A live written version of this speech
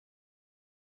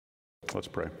Let's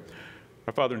pray.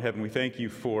 Our Father in heaven, we thank you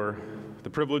for the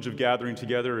privilege of gathering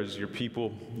together as your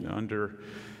people under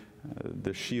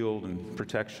the shield and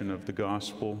protection of the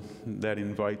gospel that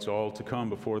invites all to come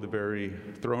before the very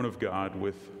throne of God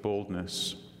with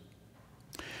boldness,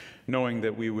 knowing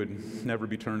that we would never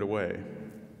be turned away,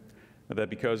 that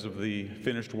because of the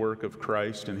finished work of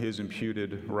Christ and his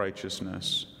imputed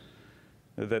righteousness,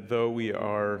 that though we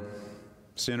are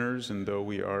sinners and though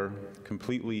we are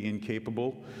completely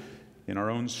incapable in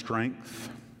our own strength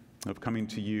of coming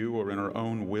to you or in our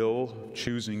own will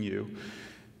choosing you,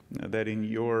 that in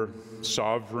your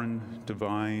sovereign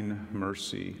divine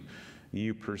mercy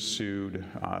you pursued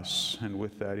us, and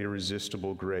with that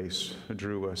irresistible grace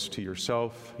drew us to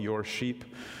yourself, your sheep,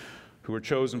 who were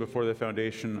chosen before the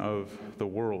foundation of the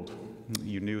world.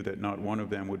 You knew that not one of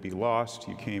them would be lost.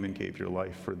 You came and gave your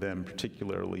life for them,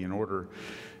 particularly in order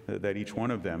that each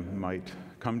one of them might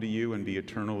come to you and be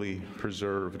eternally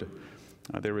preserved.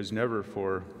 There was never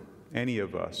for any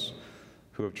of us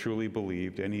who have truly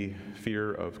believed any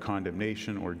fear of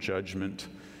condemnation or judgment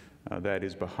that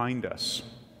is behind us,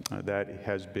 that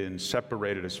has been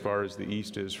separated as far as the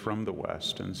east is from the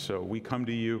west. And so we come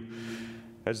to you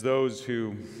as those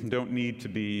who don't need to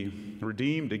be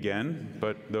redeemed again,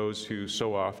 but those who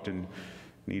so often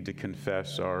need to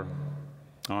confess our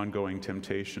ongoing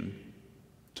temptation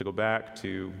to go back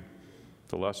to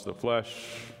the lust of the flesh,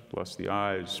 lust of the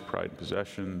eyes, pride and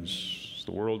possessions,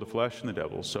 the world, the flesh, and the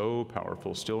devil, so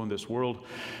powerful still in this world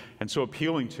and so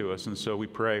appealing to us. And so we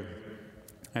pray,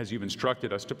 as you've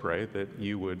instructed us to pray, that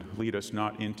you would lead us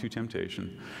not into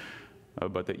temptation,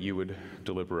 but that you would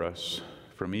deliver us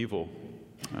from evil.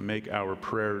 Make our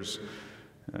prayers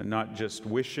not just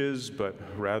wishes, but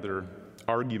rather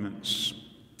arguments,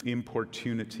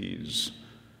 importunities,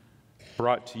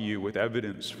 brought to you with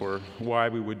evidence for why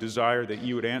we would desire that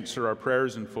you would answer our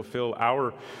prayers and fulfill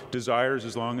our desires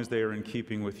as long as they are in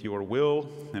keeping with your will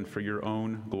and for your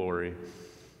own glory.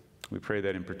 We pray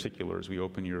that in particular as we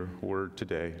open your word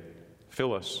today.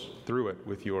 Fill us through it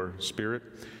with your Spirit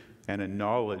and a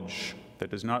knowledge that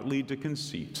does not lead to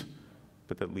conceit,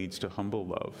 but that leads to humble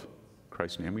love. In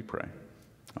Christ's name we pray.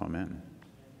 Amen.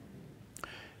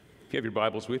 If you have your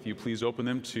Bibles with you, please open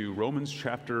them to Romans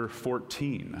chapter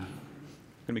 14.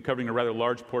 We're going to be covering a rather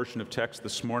large portion of text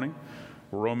this morning.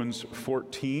 Romans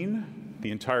 14,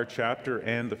 the entire chapter,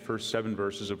 and the first 7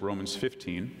 verses of Romans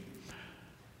 15.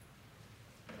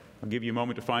 I'll give you a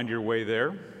moment to find your way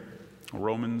there.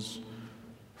 Romans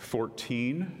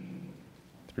 14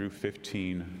 through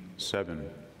 15:7.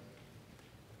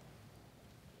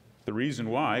 The reason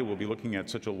why we'll be looking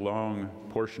at such a long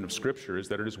portion of Scripture is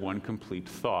that it is one complete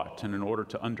thought. And in order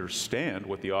to understand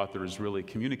what the author is really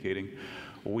communicating,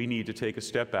 we need to take a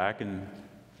step back and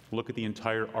look at the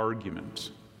entire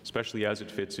argument, especially as it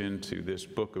fits into this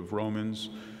book of Romans,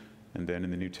 and then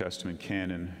in the New Testament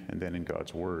canon, and then in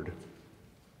God's Word.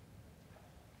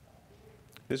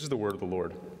 This is the word of the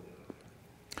Lord.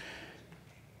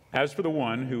 As for the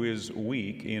one who is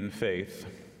weak in faith,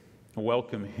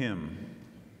 welcome him,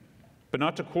 but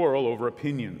not to quarrel over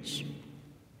opinions.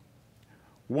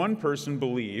 One person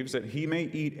believes that he may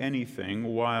eat anything,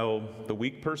 while the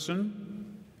weak person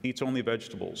eats only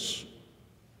vegetables.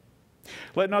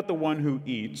 Let not the one who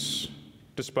eats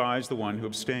despise the one who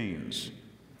abstains,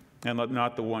 and let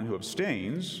not the one who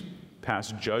abstains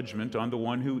pass judgment on the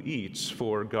one who eats,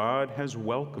 for God has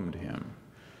welcomed him.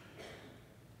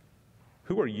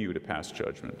 Who are you to pass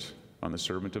judgment on the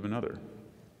servant of another?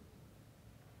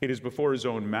 It is before his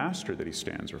own master that he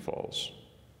stands or falls,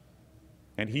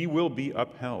 and he will be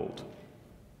upheld,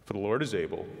 for the Lord is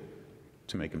able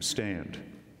to make him stand.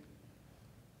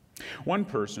 One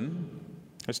person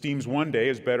esteems one day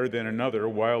as better than another,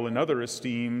 while another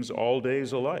esteems all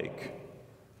days alike.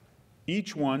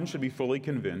 Each one should be fully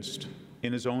convinced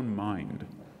in his own mind.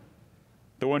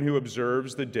 The one who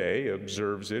observes the day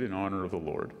observes it in honor of the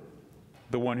Lord.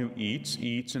 The one who eats,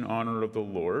 eats in honor of the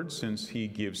Lord, since he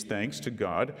gives thanks to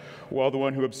God, while the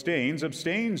one who abstains,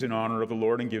 abstains in honor of the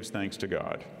Lord and gives thanks to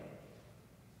God.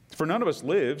 For none of us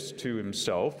lives to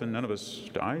himself, and none of us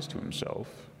dies to himself.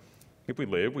 If we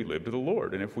live to the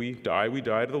Lord, and if we die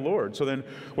to the Lord. So then,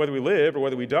 whether we live or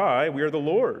whether we die, we are the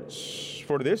Lord's.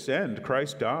 For to this end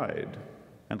Christ died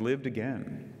and lived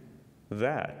again,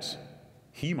 that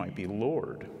he might be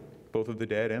Lord, both of the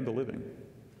dead and the living.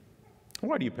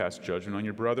 Why do you pass judgment on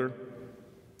your brother?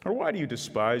 Or why do you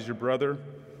despise your brother?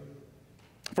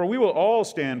 For we will all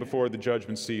stand before the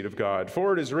judgment seat of God.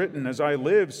 For it is written, as I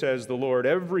live, says the Lord,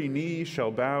 every knee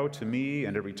shall bow to me,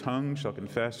 and every tongue shall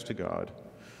confess to God.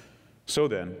 So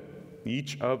then,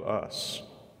 each of us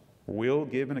will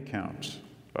give an account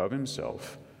of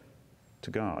himself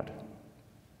to God.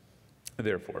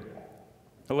 Therefore,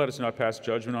 let us not pass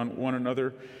judgment on one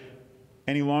another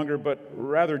any longer, but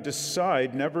rather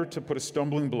decide never to put a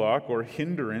stumbling block or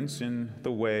hindrance in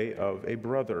the way of a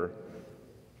brother.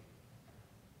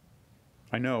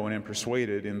 I know and am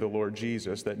persuaded in the Lord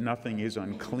Jesus that nothing is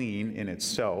unclean in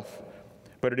itself,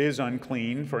 but it is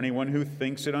unclean for anyone who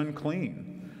thinks it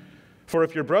unclean. For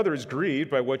if your brother is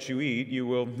grieved by what you eat, you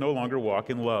will no longer walk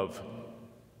in love.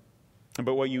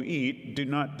 But what you eat, do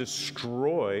not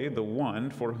destroy the one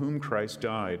for whom Christ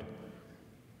died.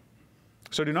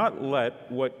 So do not let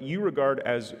what you regard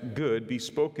as good be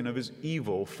spoken of as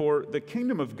evil, for the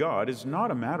kingdom of God is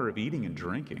not a matter of eating and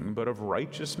drinking, but of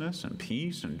righteousness and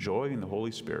peace and joy in the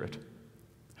Holy Spirit.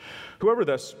 Whoever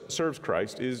thus serves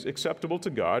Christ is acceptable to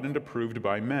God and approved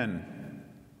by men.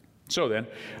 So then,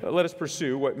 let us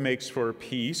pursue what makes for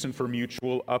peace and for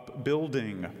mutual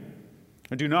upbuilding.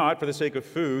 And do not, for the sake of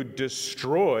food,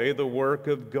 destroy the work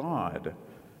of God.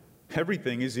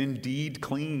 Everything is indeed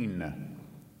clean,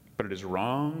 but it is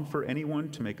wrong for anyone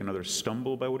to make another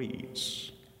stumble by what he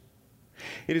eats.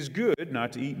 It is good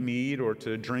not to eat meat or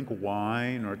to drink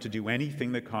wine or to do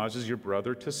anything that causes your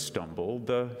brother to stumble.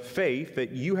 The faith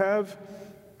that you have,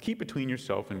 keep between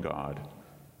yourself and God.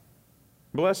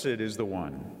 Blessed is the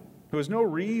one who has no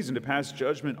reason to pass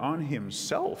judgment on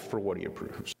himself for what he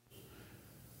approves.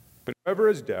 But whoever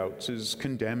has doubts is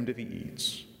condemned if he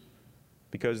eats,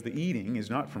 because the eating is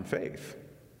not from faith.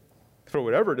 For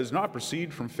whatever does not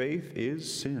proceed from faith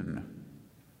is sin.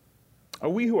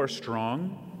 We who are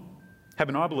strong have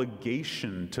an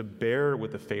obligation to bear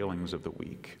with the failings of the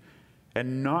weak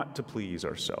and not to please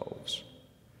ourselves.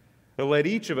 But let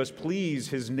each of us please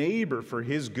his neighbor for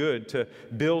his good, to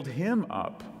build him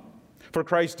up. For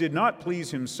Christ did not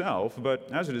please himself, but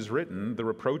as it is written, the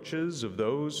reproaches of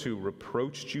those who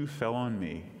reproached you fell on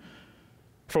me.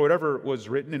 For whatever was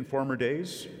written in former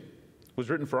days was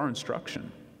written for our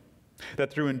instruction, that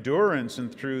through endurance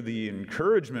and through the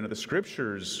encouragement of the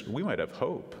Scriptures we might have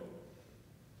hope.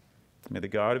 May the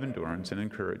God of endurance and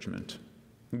encouragement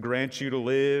grant you to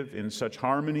live in such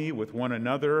harmony with one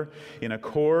another, in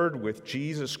accord with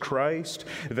Jesus Christ,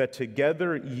 that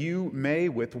together you may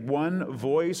with one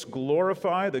voice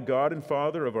glorify the God and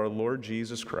Father of our Lord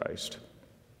Jesus Christ.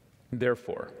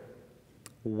 Therefore,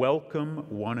 welcome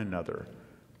one another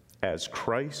as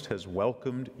Christ has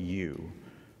welcomed you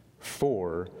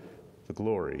for the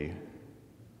glory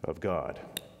of God.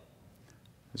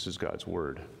 This is God's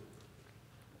word.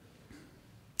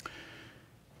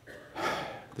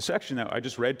 The section that I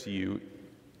just read to you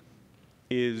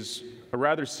is a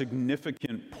rather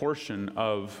significant portion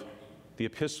of the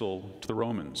epistle to the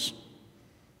Romans.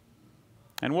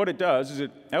 And what it does is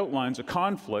it outlines a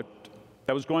conflict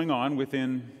that was going on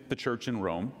within the church in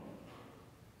Rome.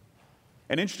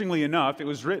 And interestingly enough, it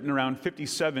was written around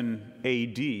 57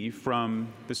 AD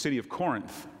from the city of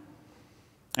Corinth.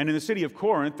 And in the city of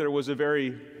Corinth, there was a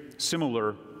very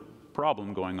similar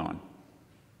problem going on.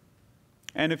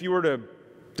 And if you were to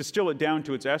distill it down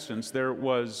to its essence, there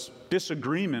was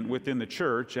disagreement within the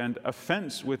church and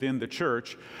offense within the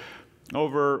church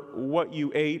over what you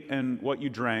ate and what you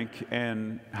drank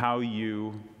and how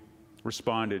you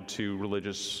responded to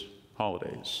religious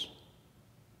holidays.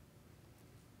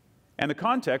 And the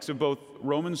context of both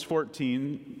Romans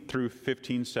 14 through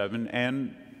 15:7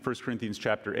 and 1 Corinthians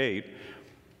chapter 8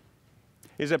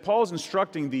 is that Paul is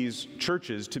instructing these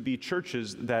churches to be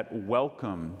churches that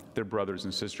welcome their brothers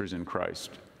and sisters in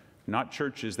Christ, not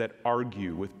churches that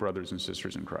argue with brothers and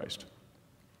sisters in Christ.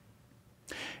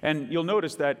 And you'll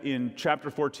notice that in chapter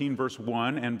 14, verse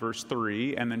 1 and verse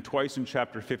 3, and then twice in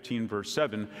chapter 15, verse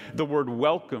 7, the word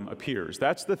welcome appears.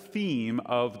 That's the theme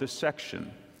of the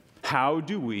section. How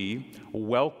do we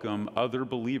welcome other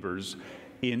believers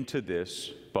into this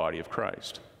body of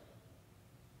Christ?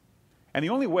 And the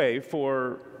only way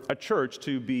for a church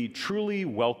to be truly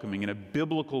welcoming in a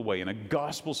biblical way, in a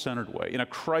gospel-centered way, in a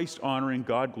Christ-honoring,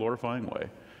 God-glorifying way,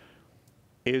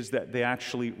 is that they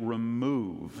actually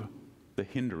remove the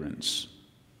hindrance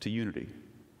to unity.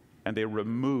 And they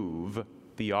remove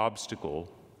the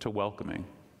obstacle to welcoming.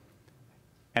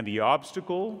 And the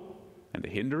obstacle and the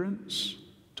hindrance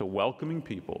to welcoming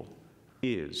people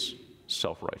is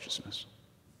self-righteousness.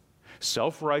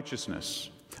 Self-righteousness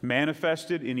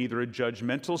manifested in either a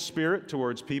judgmental spirit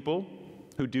towards people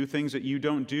who do things that you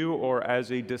don't do, or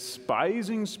as a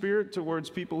despising spirit towards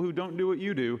people who don't do what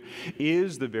you do,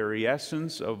 is the very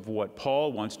essence of what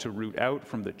Paul wants to root out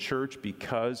from the church,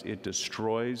 because it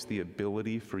destroys the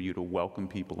ability for you to welcome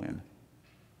people in.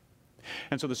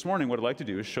 And so this morning, what I'd like to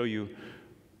do is show you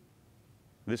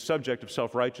this subject of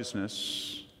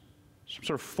self-righteousness, some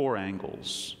sort of four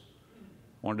angles.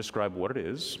 I want to describe what it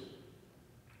is,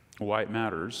 why it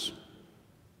matters,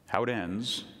 how it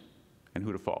ends, and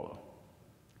who to follow.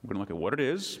 We're going to look at what it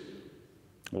is,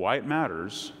 why it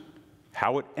matters,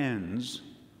 how it ends,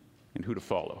 and who to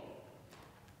follow.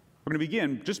 We're going to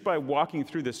begin just by walking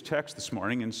through this text this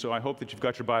morning, and so I hope that you've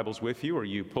got your Bibles with you or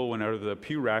you pull one out of the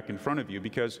pew rack in front of you,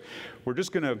 because we're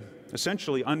just going to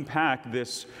essentially unpack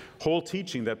this whole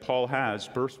teaching that Paul has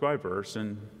verse by verse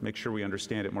and make sure we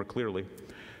understand it more clearly.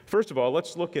 First of all,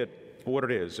 let's look at what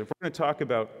it is. If we're going to talk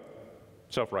about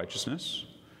self-righteousness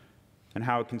and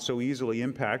how it can so easily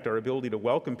impact our ability to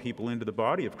welcome people into the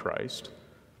body of Christ,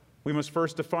 we must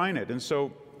first define it. And so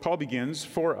Paul begins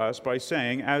for us by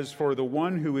saying, as for the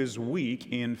one who is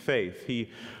weak in faith, he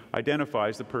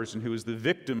identifies the person who is the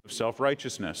victim of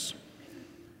self-righteousness.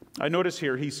 I notice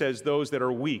here he says those that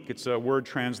are weak. It's a word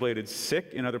translated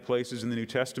sick in other places in the New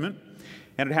Testament,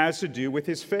 and it has to do with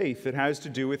his faith. It has to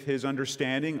do with his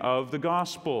understanding of the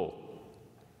gospel.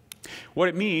 What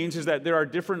it means is that there are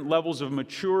different levels of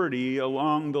maturity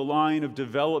along the line of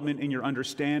development in your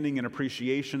understanding and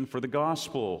appreciation for the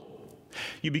gospel.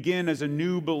 You begin as a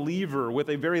new believer with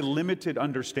a very limited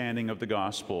understanding of the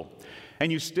gospel,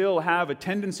 and you still have a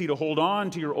tendency to hold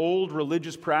on to your old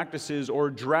religious practices or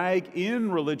drag in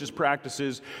religious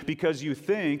practices because you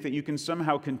think that you can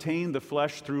somehow contain the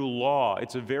flesh through law.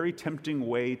 It's a very tempting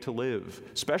way to live,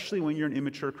 especially when you're an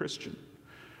immature Christian.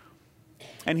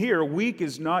 And here, weak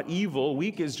is not evil,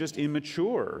 weak is just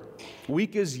immature.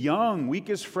 Weak is young, weak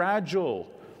is fragile.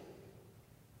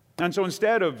 And so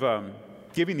instead of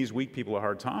giving these weak people a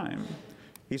hard time,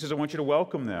 he says, I want you to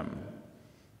welcome them.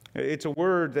 It's a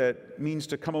word that means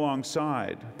to come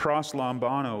alongside,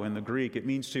 proslambano in the Greek. It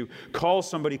means to call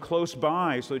somebody close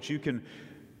by so that you can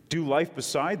do life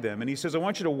beside them. And he says, I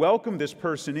want you to welcome this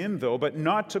person in, though, but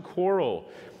not to quarrel,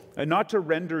 and not to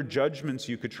render judgments,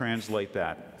 you could translate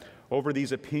that, over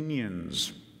these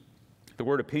opinions. The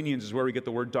word opinions is where we get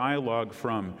the word dialogue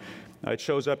from. It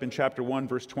shows up in chapter 1,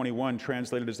 verse 21,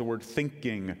 translated as the word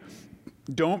thinking.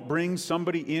 Don't bring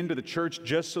somebody into the church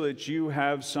just so that you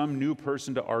have some new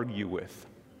person to argue with.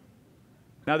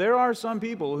 Now, there are some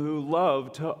people who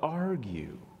love to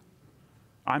argue.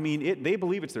 I mean, they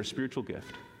believe it's their spiritual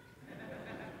gift.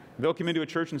 They'll come into a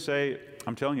church and say,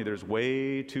 I'm telling you, there's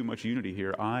way too much unity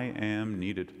here. I am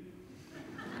needed.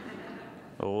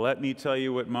 Let me tell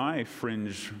you what my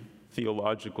fringe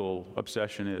theological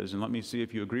obsession is, and let me see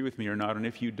if you agree with me or not, and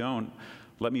if you don't,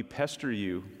 let me pester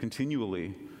you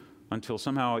continually until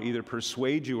somehow I either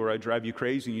persuade you or I drive you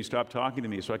crazy and you stop talking to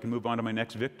me so I can move on to my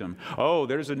next victim. Oh,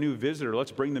 there's a new visitor.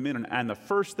 Let's bring them in. And the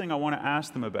first thing I want to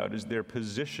ask them about is their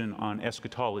position on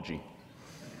eschatology.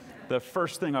 The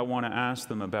first thing I want to ask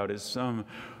them about is some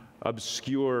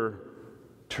obscure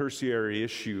tertiary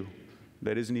issue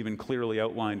that isn't even clearly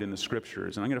outlined in the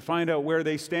scriptures. And I'm going to find out where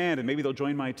they stand, and maybe they'll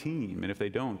join my team. And if they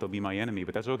don't, they'll be my enemy.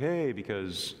 But that's okay,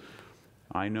 because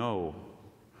I know.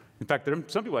 In fact, there are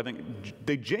some people, I think,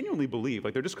 they genuinely believe,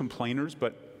 like they're just complainers,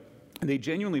 but they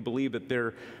genuinely believe that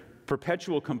their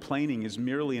perpetual complaining is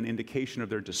merely an indication of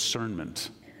their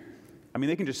discernment. I mean,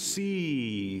 they can just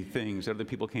see things that other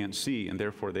people can't see, and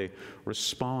therefore they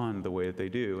respond the way that they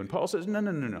do. And Paul says,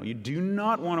 no. You do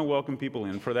not want to welcome people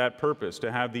in for that purpose,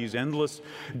 to have these endless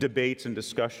debates and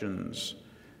discussions.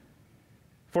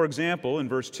 For example, in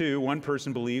verse 2, one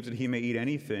person believes that he may eat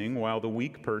anything, while the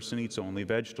weak person eats only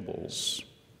vegetables.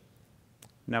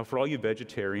 Now, for all you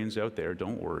vegetarians out there,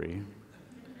 don't worry.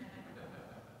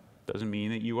 Doesn't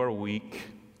mean that you are weak.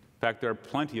 In fact, there are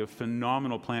plenty of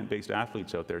phenomenal plant-based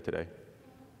athletes out there today.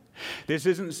 This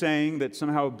isn't saying that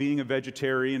somehow being a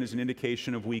vegetarian is an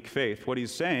indication of weak faith. What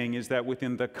he's saying is that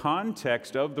within the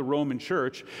context of the Roman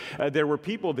church, there were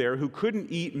people there who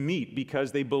couldn't eat meat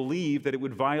because they believed that it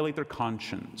would violate their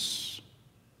conscience.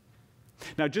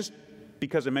 Now, just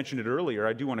because I mentioned it earlier,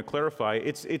 I do want to clarify,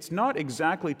 it's not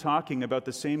exactly talking about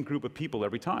the same group of people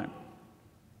every time.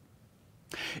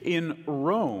 In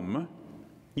Rome,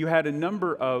 you had a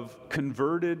number of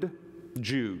converted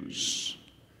Jews.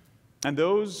 And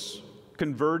those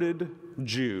converted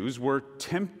Jews were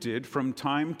tempted from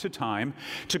time to time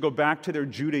to go back to their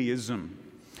Judaism,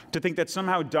 to think that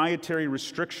somehow dietary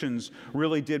restrictions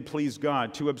really did please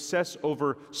God, to obsess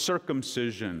over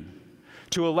circumcision,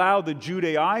 to allow the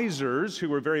Judaizers, who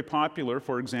were very popular,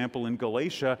 for example, in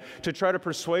Galatia, to try to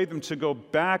persuade them to go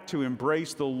back to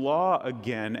embrace the law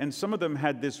again. And some of them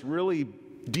had this really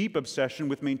deep obsession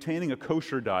with maintaining a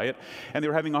kosher diet, and they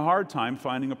were having a hard time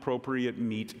finding appropriate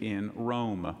meat in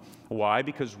Rome. Why?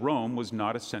 Because Rome was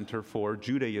not a center for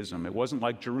Judaism. It wasn't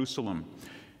like Jerusalem.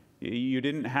 You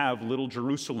didn't have little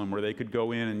Jerusalem where they could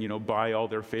go in and, buy all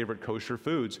their favorite kosher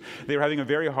foods. They were having a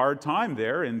very hard time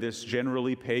there in this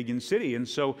generally pagan city. And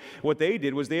so what they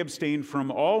did was they abstained from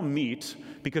all meat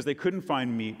because they couldn't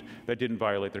find meat that didn't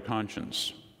violate their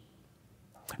conscience.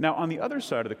 Now, on the other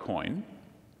side of the coin,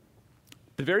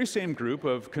 the very same group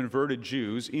of converted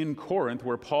Jews in Corinth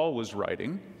where Paul was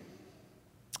writing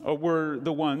were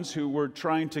the ones who were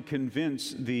trying to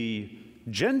convince the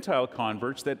Gentile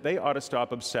converts that they ought to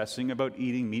stop obsessing about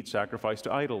eating meat sacrificed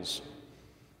to idols.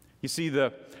 You see,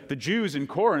 the Jews in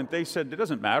Corinth, they said, it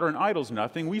doesn't matter, an idol's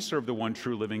nothing. We serve the one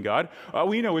true living God.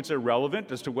 We know it's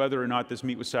irrelevant as to whether or not this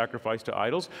meat was sacrificed to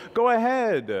idols. Go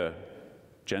ahead,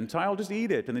 Gentile, just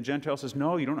eat it. And the Gentile says,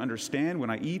 no, you don't understand.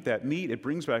 When I eat that meat, it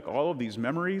brings back all of these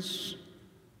memories.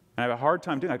 And I have a hard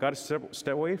time doing it. I've got to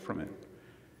step away from it.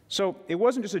 So it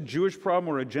wasn't just a Jewish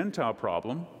problem or a Gentile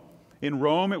problem. In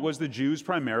Rome, it was the Jews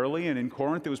primarily, and in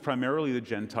Corinth, it was primarily the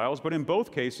Gentiles. But in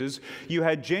both cases, you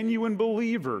had genuine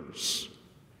believers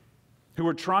who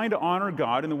were trying to honor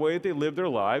God in the way that they lived their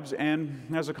lives, and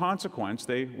as a consequence,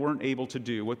 they weren't able to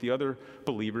do what the other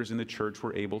believers in the church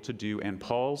were able to do. And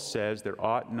Paul says there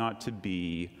ought not to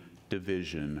be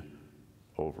division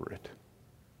over it.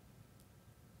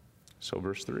 So,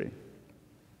 verse 3.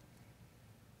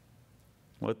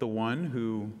 Let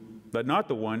not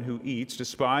the one who eats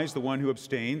despise the one who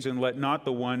abstains, and let not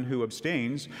the one who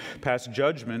abstains pass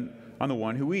judgment on the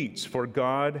one who eats, for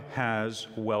God has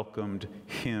welcomed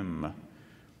him.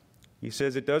 He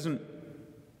says it doesn't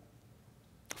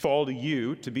fall to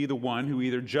you to be the one who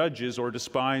either judges or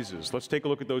despises. Let's take a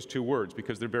look at those two words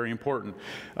because they're very important.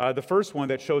 The first one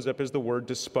that shows up is the word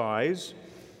despise.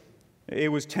 It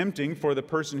was tempting for the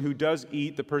person who does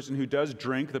eat, the person who does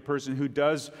drink, the person who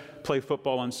does play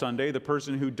football on Sunday, the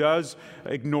person who does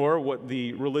ignore what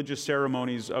the religious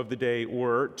ceremonies of the day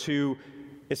were, to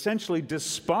essentially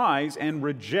despise and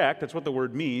reject, that's what the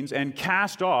word means, and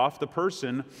cast off the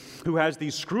person who has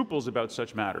these scruples about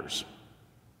such matters.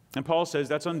 And Paul says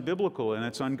that's unbiblical and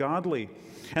it's ungodly.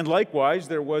 And likewise,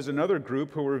 there was another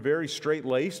group who were very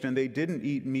straight-laced, and they didn't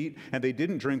eat meat, and they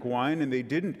didn't drink wine, and they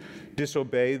didn't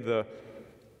disobey the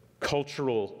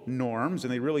cultural norms,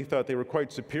 and they really thought they were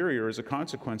quite superior as a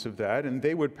consequence of that, and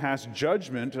they would pass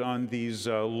judgment on these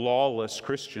lawless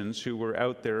Christians who were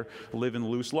out there living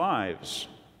loose lives.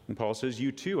 And Paul says,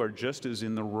 you too are just as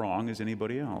in the wrong as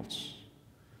anybody else.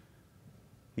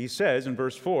 He says in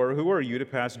verse 4, who are you to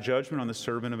pass judgment on the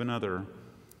servant of another?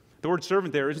 The word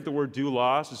servant there isn't the word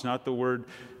doulos, it's not the word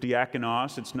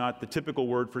diakonos, it's not the typical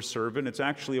word for servant. It's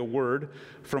actually a word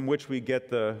from which we get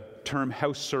the term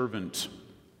house servant.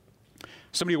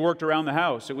 Somebody who worked around the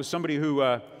house. It was somebody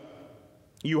who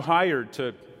you hired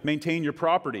to maintain your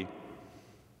property.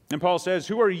 And Paul says,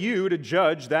 who are you to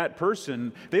judge that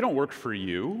person? They don't work for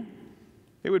you.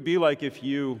 It would be like if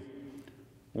you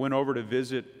went over to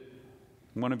visit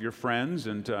one of your friends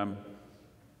and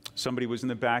somebody was in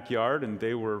the backyard and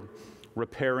they were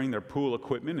repairing their pool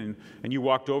equipment, and you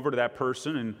walked over to that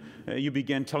person and you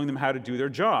began telling them how to do their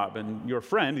job. And your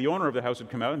friend, the owner of the house, would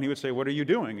come out and he would say, what are you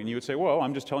doing? And you would say, well,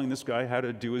 I'm just telling this guy how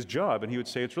to do his job. And he would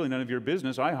say, it's really none of your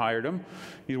business. I hired him.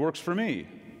 He works for me.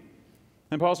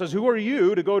 And Paul says, who are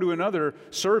you to go to another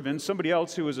servant, somebody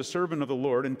else who is a servant of the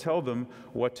Lord, and tell them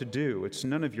what to do? It's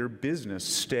none of your business.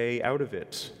 Stay out of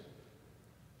it.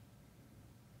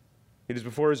 It is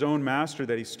before his own master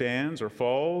that he stands or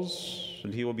falls,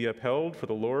 and he will be upheld, for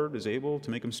the Lord is able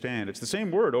to make him stand. It's the same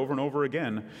word over and over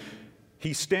again.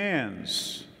 He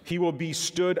stands. He will be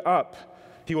stood up.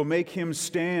 He will make him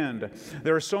stand.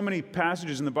 There are so many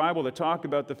passages in the Bible that talk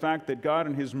about the fact that God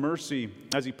in his mercy,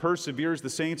 as he perseveres the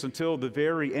saints until the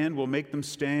very end, will make them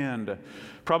stand.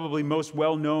 Probably most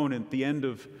well known at the end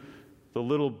of the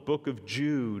little book of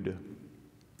Jude.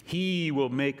 He will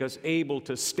make us able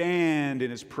to stand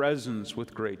in his presence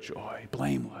with great joy,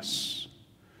 blameless.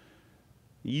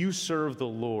 You serve the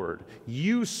Lord.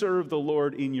 You serve the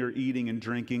Lord in your eating and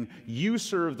drinking. You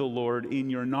serve the Lord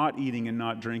in your not eating and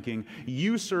not drinking.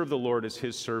 You serve the Lord as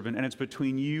his servant, and it's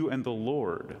between you and the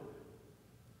Lord.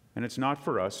 And it's not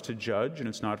for us to judge, and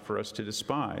it's not for us to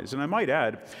despise. And I might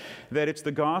add that it's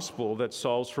the gospel that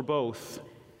solves for both.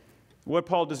 What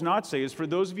Paul does not say is, for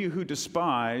those of you who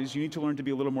despise, you need to learn to be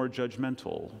a little more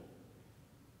judgmental.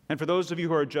 And for those of you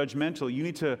who are judgmental, you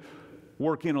need to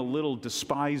work in a little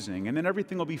despising, and then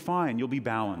everything will be fine. You'll be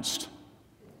balanced.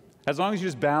 As long as you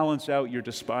just balance out your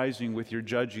despising with your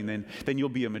judging, then you'll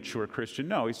be a mature Christian.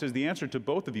 No, he says the answer to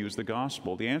both of you is the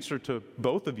gospel. The answer to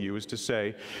both of you is to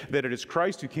say that it is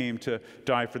Christ who came to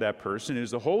die for that person. It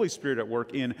is the Holy Spirit at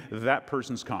work in that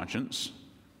person's conscience.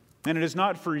 And it is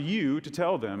not for you to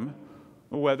tell them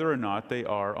whether or not they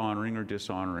are honoring or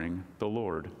dishonoring the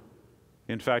Lord.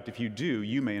 In fact, if you do,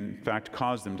 you may in fact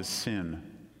cause them to sin.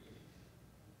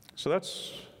 So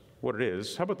that's what it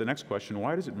is. How about the next question?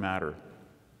 Why does it matter?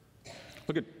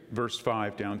 Look at verse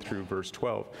 5 down through verse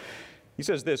 12. He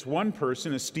says this, one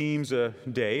person esteems a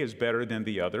day as better than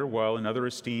the other, while another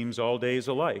esteems all days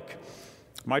alike.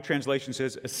 My translation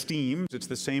says esteems. It's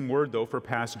the same word, though, for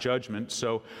past judgment.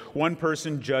 So one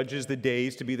person judges the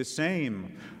days to be the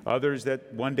same, others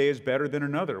that one day is better than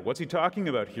another. What's he talking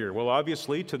about here? Well,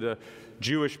 obviously, to the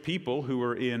Jewish people who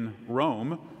were in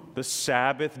Rome, the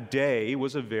Sabbath day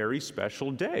was a very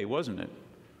special day, wasn't it?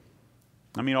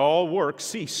 I mean, all work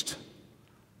ceased.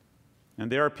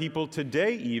 And there are people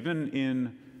today, even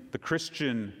in the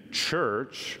Christian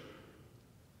church,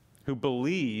 who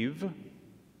believe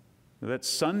that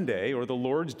Sunday, or the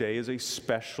Lord's Day, is a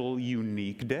special,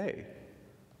 unique day.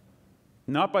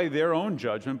 Not by their own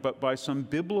judgment, but by some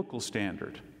biblical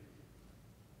standard.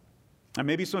 And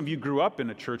maybe some of you grew up in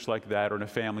a church like that or in a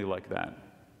family like that.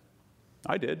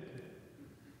 I did.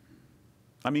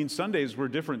 I mean, Sundays were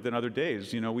different than other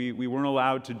days. You know, we weren't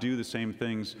allowed to do the same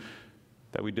things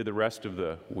that we did the rest of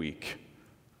the week.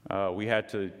 We had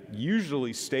to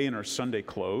usually stay in our Sunday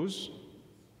clothes,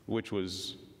 which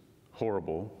was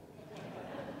horrible.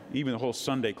 Even the whole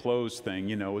Sunday clothes thing,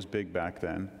 you know, was big back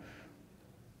then.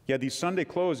 You had these Sunday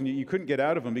clothes, and you couldn't get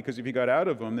out of them, because if you got out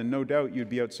of them, then no doubt you'd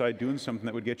be outside doing something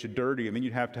that would get you dirty, and then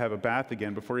you'd have to have a bath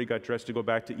again before you got dressed to go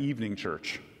back to evening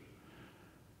church.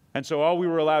 And so all we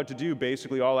were allowed to do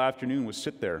basically all afternoon was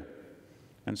sit there.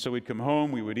 And so we'd come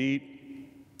home, we would eat,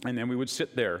 and then we would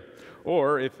sit there.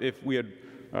 Or if we had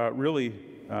really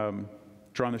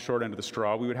drawn the short end of the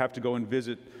straw, we would have to go and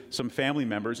visit some family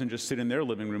members and just sit in their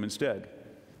living room instead.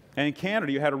 And in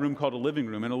Canada, you had a room called a living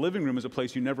room, and a living room is a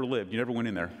place you never lived. You never went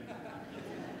in there.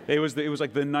 It was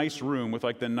like the nice room with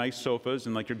like the nice sofas,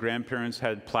 and like your grandparents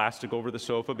had plastic over the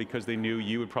sofa because they knew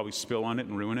you would probably spill on it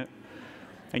and ruin it.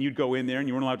 And you'd go in there, and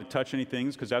you weren't allowed to touch anything,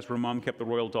 because that's where Mom kept the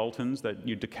Royal Daltons that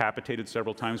you decapitated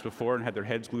several times before and had their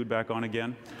heads glued back on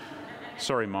again.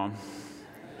 Sorry, Mom.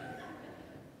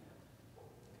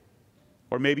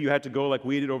 Or maybe you had to go like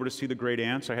we did over to see the great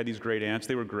aunts. I had these great aunts.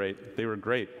 They were great. They were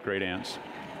great aunts.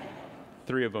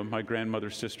 3 of them, my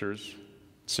grandmother's sisters,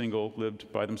 single,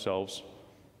 lived by themselves.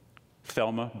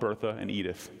 Thelma, Bertha, and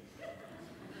Edith.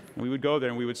 And we would go there,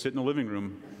 and we would sit in the living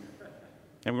room.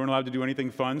 And we weren't allowed to do anything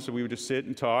fun, so we would just sit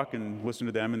and talk and listen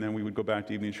to them, and then we would go back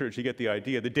to evening church. You get the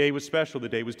idea. The day was special. The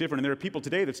day was different. And there are people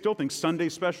today that still think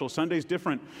Sunday's special. Sunday's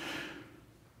different.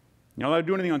 You're not allowed to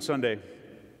do anything on Sunday.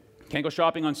 Can't go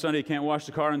shopping on Sunday. Can't wash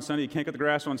the car on Sunday. You can't cut the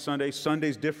grass on Sunday.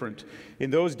 Sunday's different. In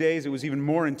those days, it was even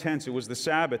more intense. It was the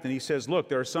Sabbath. And he says, look,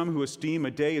 there are some who esteem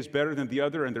a day as better than the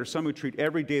other, and there are some who treat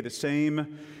every day the same,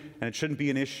 and it shouldn't be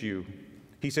an issue.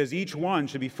 He says each one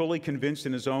should be fully convinced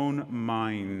in his own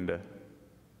mind.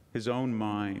 His own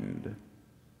mind,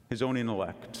 his own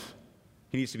intellect.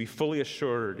 He needs to be fully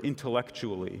assured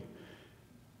intellectually.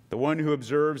 The one who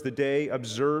observes the day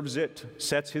observes it,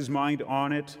 sets his mind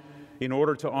on it in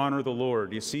order to honor the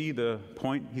Lord. You see the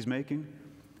point he's making?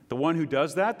 The one who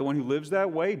does that, the one who lives that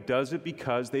way, does it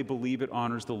because they believe it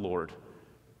honors the Lord.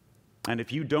 And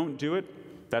if you don't do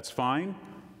it, that's fine,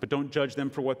 but don't judge them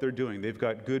for what they're doing. They've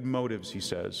got good motives, he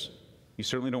says. You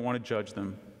certainly don't want to judge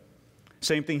them.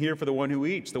 Same thing here for the one who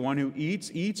eats. The one who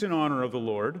eats in honor of the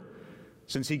Lord,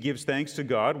 since he gives thanks to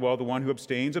God, while the one who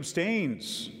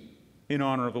abstains in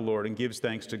honor of the Lord and gives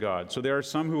thanks to God. So there are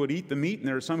some who would eat the meat, and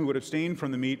there are some who would abstain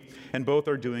from the meat, and both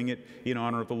are doing it in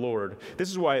honor of the Lord.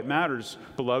 This is why it matters,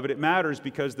 beloved. It matters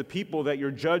because the people that you're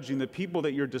judging, the people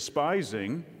that you're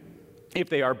despising, if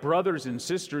they are brothers and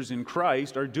sisters in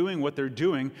Christ, are doing what they're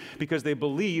doing because they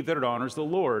believe that it honors the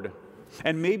Lord.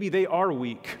 And maybe they are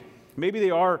weak. Maybe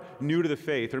they are new to the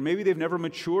faith, or maybe they've never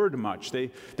matured much. They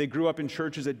grew up in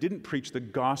churches that didn't preach the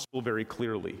gospel very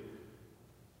clearly.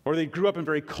 Or they grew up in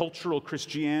very cultural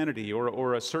Christianity,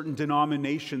 or a certain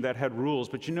denomination that had rules.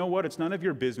 But you know what? It's none of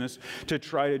your business to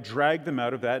try to drag them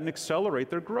out of that and accelerate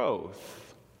their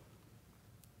growth.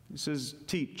 He says,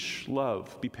 teach,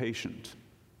 love, be patient.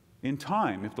 In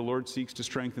time, if the Lord seeks to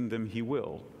strengthen them, he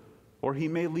will. Or he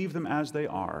may leave them as they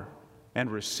are and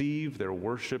receive their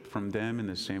worship from them in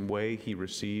the same way he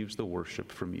receives the worship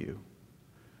from you.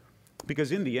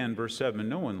 Because in the end, verse 7,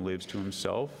 no one lives to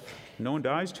himself. No one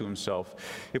dies to himself.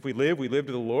 If we live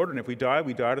to the Lord, and if we die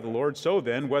to the Lord. So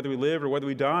then, whether we live or whether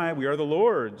we die, we are the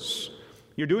Lord's.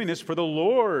 You're doing this for the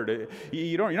Lord.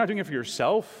 You're not doing it for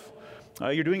yourself.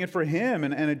 You're doing it for him.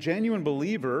 And a genuine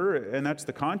believer, and that's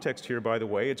the context here, by the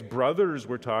way, it's brothers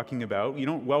we're talking about. You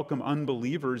don't welcome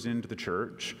unbelievers into the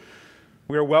church.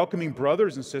 We are welcoming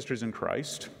brothers and sisters in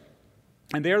Christ.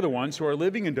 And they are the ones who are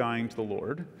living and dying to the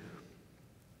Lord.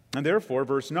 And therefore,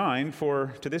 verse 9,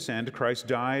 for to this end Christ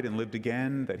died and lived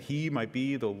again, that he might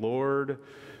be the Lord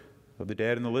of the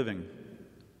dead and the living.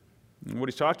 And what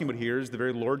he's talking about here is the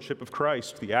very lordship of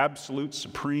Christ, the absolute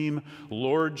supreme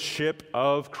lordship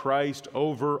of Christ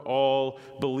over all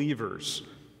believers.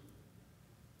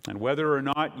 And whether or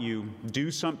not you do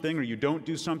something or you don't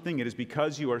do something, it is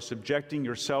because you are subjecting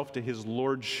yourself to his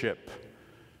lordship.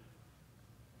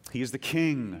 He is the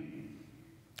king,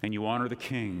 and you honor the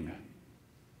king.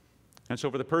 And so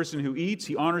for the person who eats,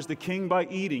 he honors the king by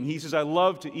eating. He says, I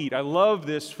love to eat. I love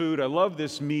this food. I love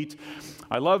this meat.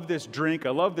 I love this drink. I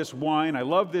love this wine. I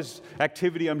love this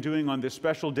activity I'm doing on this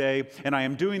special day. And I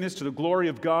am doing this to the glory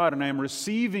of God, and I am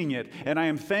receiving it, and I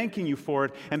am thanking you for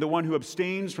it. And the one who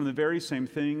abstains from the very same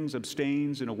things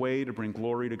abstains in a way to bring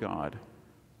glory to God.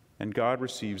 And God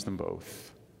receives them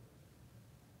both.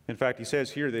 In fact, he says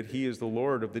here that he is the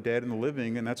Lord of the dead and the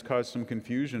living, and that's caused some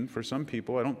confusion for some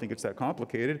people. I don't think it's that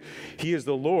complicated. He is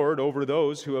the Lord over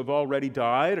those who have already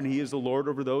died, and he is the Lord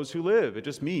over those who live. It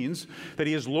just means that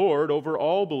he is Lord over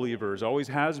all believers, always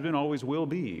has been, always will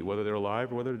be, whether they're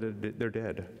alive or whether they're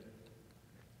dead.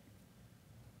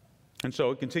 And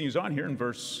so it continues on here in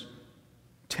verse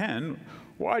 10.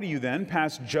 Why do you then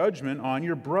pass judgment on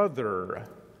your brother?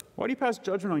 Why do you pass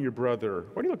judgment on your brother?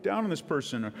 Why do you look down on this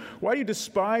person? Why do you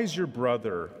despise your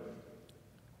brother?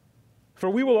 For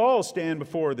we will all stand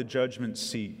before the judgment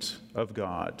seat of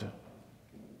God.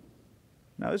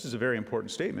 Now, this is a very important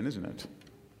statement, isn't it?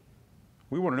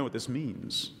 We want to know what this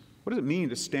means. What does it mean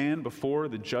to stand before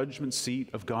the judgment seat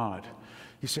of God?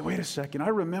 You say, wait a second, I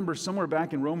remember somewhere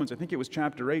back in Romans, I think it was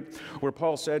chapter 8, where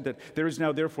Paul said that there is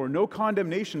now therefore no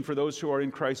condemnation for those who are in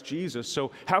Christ Jesus.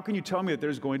 So how can you tell me that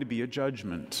there's going to be a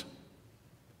judgment?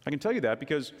 I can tell you that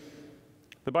because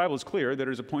the Bible is clear that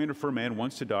it is appointed for a man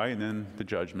once to die and then the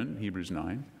judgment, Hebrews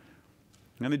 9.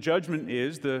 And the judgment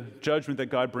is the judgment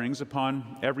that God brings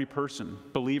upon every person,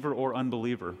 believer or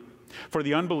unbeliever. For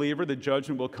the unbeliever, the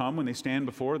judgment will come when they stand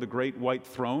before the great white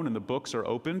throne and the books are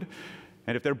opened.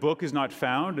 And if their book is not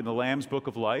found in the Lamb's book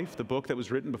of life, the book that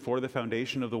was written before the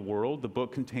foundation of the world, the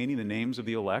book containing the names of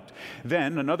the elect,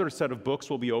 then another set of books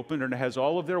will be opened, and it has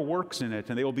all of their works in it,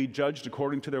 and they will be judged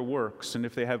according to their works. And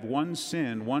if they have one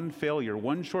sin, one failure,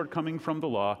 one shortcoming from the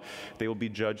law, they will be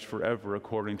judged forever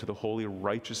according to the holy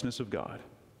righteousness of God.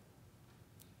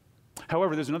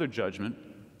 However, there's another judgment,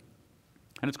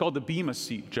 and it's called the Bema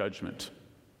Seat judgment.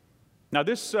 Now,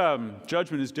 this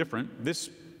judgment is different. This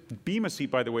Bema seat,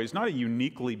 by the way, is not a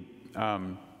uniquely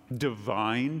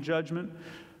divine judgment.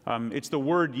 It's the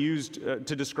word used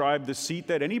to describe the seat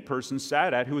that any person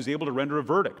sat at who was able to render a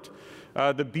verdict.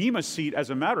 The Bema seat, as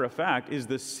a matter of fact, is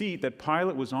the seat that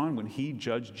Pilate was on when he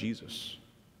judged Jesus.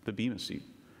 The Bema seat.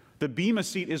 The Bema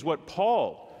seat is what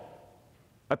Paul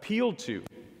appealed to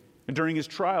during his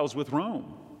trials with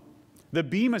Rome. The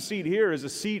Bema seat here is a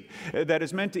seat that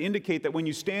is meant to indicate that when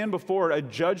you stand before it, a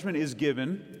judgment is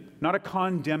given, not a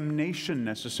condemnation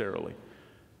necessarily.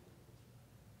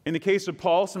 In the case of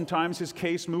Paul, sometimes his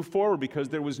case moved forward because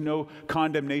there was no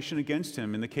condemnation against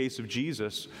him. In the case of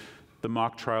Jesus, the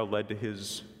mock trial led to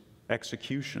his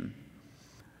execution.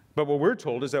 But what we're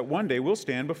told is that one day we'll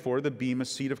stand before the Bema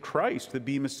seat of Christ, the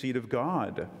Bema seat of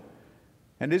God.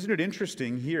 And isn't it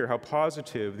interesting here how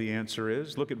positive the answer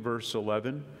is? Look at verse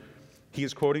 11. He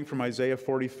is quoting from Isaiah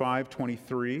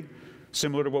 45:23.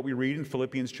 Similar to what we read in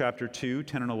Philippians chapter 2,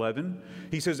 10 and 11.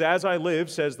 He says, as I live,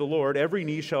 says the Lord, every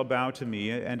knee shall bow to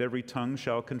me, and every tongue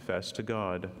shall confess to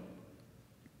God.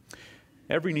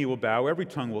 Every knee will bow, every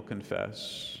tongue will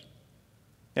confess.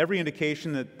 Every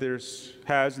indication that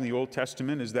has in the Old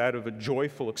Testament is that of a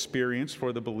joyful experience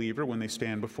for the believer when they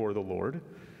stand before the Lord.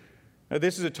 Now,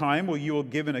 this is a time where you will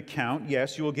give an account.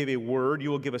 Yes, you will give a word, you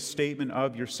will give a statement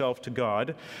of yourself to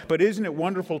God. But isn't it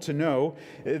wonderful to know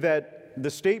that the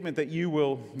statement that you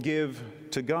will give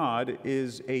to God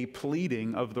is a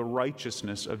pleading of the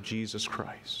righteousness of Jesus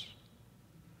Christ?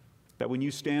 That when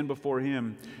you stand before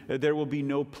him, there will be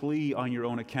no plea on your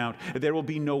own account. There will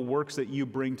be no works that you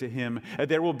bring to him.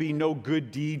 There will be no good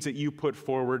deeds that you put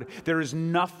forward. There is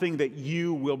nothing that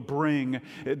you will bring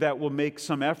that will make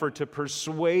some effort to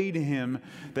persuade him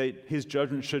that his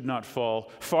judgment should not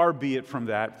fall. Far be it from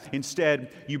that.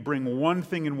 Instead, you bring one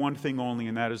thing and one thing only,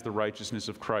 and that is the righteousness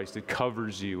of Christ. It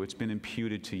covers you. It's been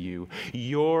imputed to you.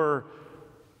 Your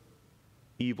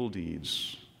evil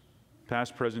deeds,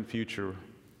 past, present, future,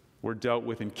 were dealt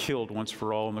with and killed once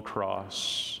for all on the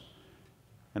cross.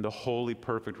 And the holy,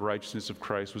 perfect righteousness of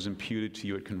Christ was imputed to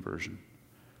you at conversion.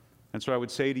 And so I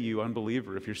would say to you,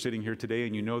 unbeliever, if you're sitting here today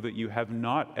and you know that you have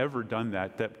not ever done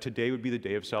that, that today would be the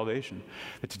day of salvation.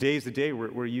 That today is the day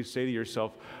where you say to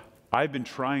yourself, I've been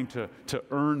trying to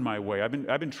earn my way. I've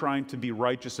been trying to be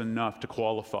righteous enough to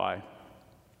qualify.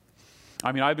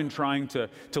 I've been trying to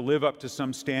live up to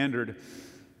some standard,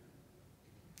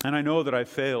 and I know that I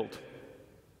failed.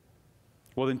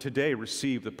 Well, then today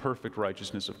receive the perfect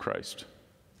righteousness of Christ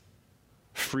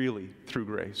freely through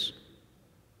grace.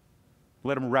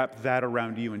 Let him wrap that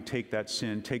around you and take that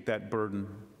sin, take that burden.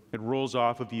 It rolls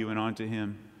off of you and onto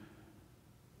him.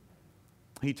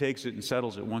 He takes it and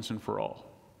settles it once and for all.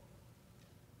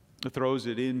 It throws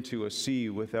it into a sea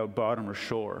without bottom or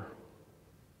shore.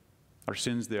 Our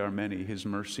sins, they are many. His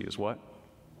mercy is what?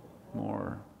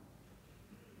 More.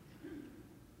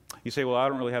 You say, well, I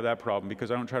don't really have that problem because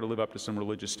I don't try to live up to some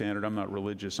religious standard. I'm not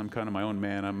religious. I'm kind of my own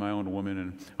man. I'm my own woman,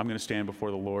 and I'm going to stand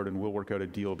before the Lord and we'll work out a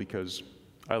deal because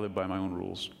I live by my own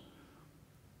rules.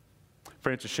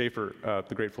 Francis Schaeffer,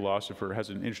 the great philosopher, has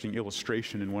an interesting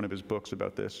illustration in one of his books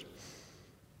about this.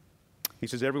 He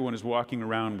says everyone is walking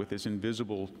around with this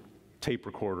invisible tape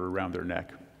recorder around their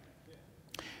neck.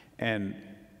 And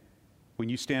when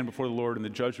you stand before the Lord in the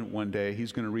judgment one day,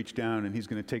 he's going to reach down and he's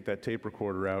going to take that tape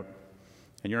recorder out,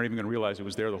 and you're not even going to realize it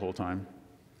was there the whole time.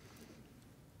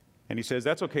 And he says,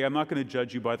 that's okay, I'm not going to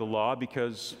judge you by the law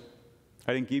because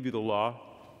I didn't give you the law.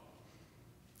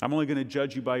 I'm only going to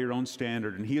judge you by your own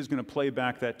standard. And he is going to play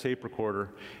back that tape recorder.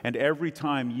 And every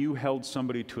time you held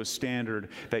somebody to a standard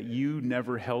that you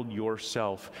never held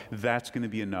yourself, that's going to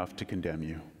be enough to condemn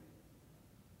you.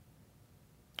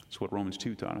 That's what Romans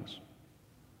 2 taught us.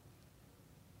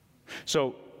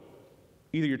 So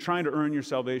either you're trying to earn your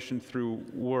salvation through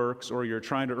works, or you're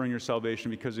trying to earn your salvation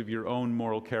because of your own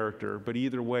moral character. But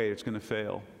either way, it's going to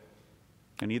fail.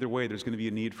 And either way, there's going to be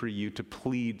a need for you to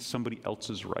plead somebody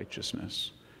else's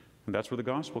righteousness. And that's where the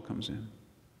gospel comes in.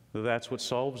 That's what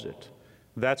solves it.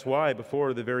 That's why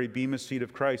before the very bema seat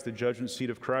of Christ, the judgment seat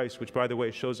of Christ, which by the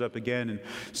way shows up again in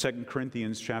 2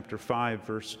 Corinthians chapter 5,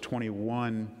 verse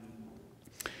 21,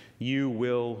 you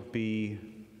will be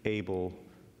able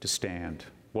to stand.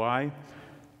 Why?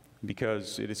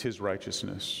 Because it is his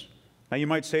righteousness. Now you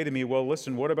might say to me, well,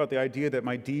 listen, what about the idea that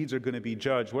my deeds are going to be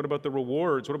judged? What about the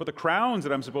rewards? What about the crowns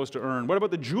that I'm supposed to earn? What about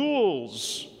the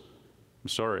jewels? I'm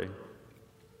sorry.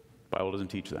 The Bible doesn't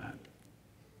teach that.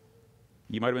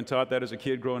 You might have been taught that as a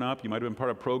kid growing up. You might have been part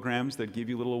of programs that give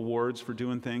you little awards for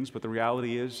doing things, but the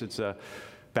reality is it's a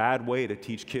bad way to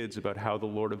teach kids about how the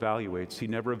Lord evaluates. He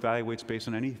never evaluates based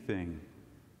on anything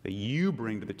that you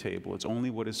bring to the table. It's only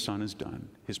what his Son has done,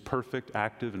 his perfect,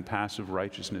 active, and passive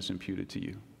righteousness imputed to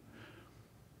you.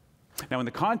 Now, in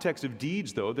the context of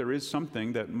deeds, though, there is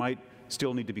something that might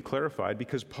still need to be clarified,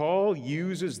 because Paul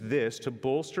uses this to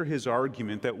bolster his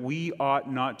argument that we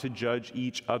ought not to judge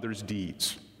each other's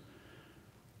deeds.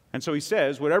 And so he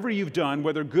says, whatever you've done,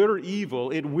 whether good or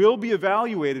evil, it will be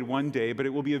evaluated one day, but it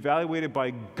will be evaluated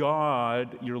by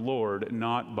God, your Lord,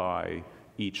 not by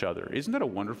each other. Isn't that a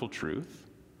wonderful truth?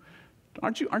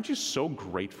 Aren't you so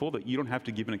grateful that you don't have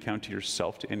to give an account to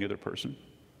yourself to any other person?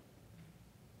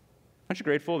 Aren't you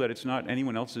grateful that it's not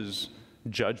anyone else's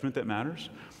judgment that matters?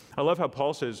 I love how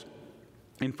Paul says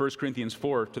in 1 Corinthians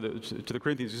 4 to the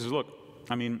Corinthians, he says, look,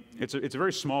 it's a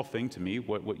very small thing to me,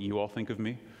 what you all think of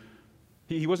me.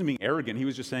 He wasn't being arrogant. He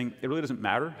was just saying, it really doesn't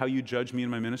matter how you judge me in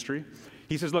my ministry.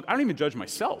 He says, look, I don't even judge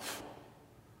myself.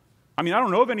 I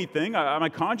don't know of anything. My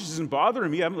conscience isn't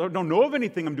bothering me. I don't know of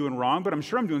anything I'm doing wrong, but I'm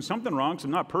sure I'm doing something wrong because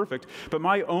I'm not perfect. But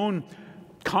my own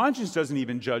conscience doesn't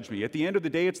even judge me. At the end of the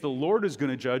day, it's the Lord who's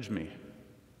going to judge me.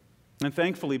 And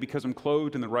thankfully, because I'm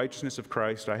clothed in the righteousness of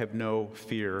Christ, I have no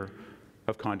fear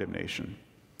of condemnation.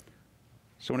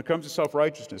 So when it comes to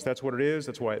self-righteousness, that's what it is.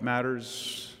 That's why it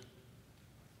matters.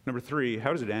 Number 3,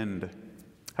 how does it end?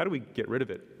 How do we get rid of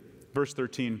it? Verse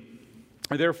 13.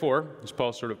 Therefore, as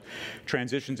Paul sort of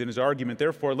transitions in his argument,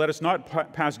 therefore, let us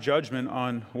not pass judgment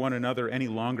on one another any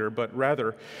longer, but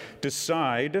rather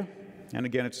decide, and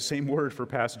again, it's the same word for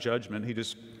pass judgment.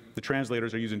 The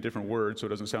translators are using different words, so it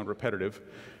doesn't sound repetitive.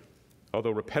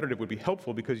 Although repetitive would be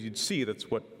helpful because you'd see that's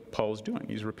what Paul's doing.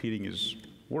 He's repeating his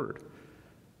word.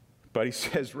 But he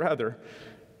says, rather,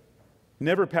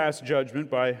 never pass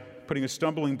judgment by putting a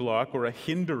stumbling block or a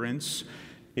hindrance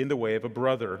in the way of a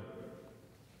brother.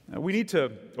 We need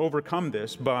to overcome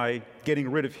this by getting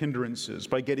rid of hindrances,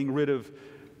 by getting rid of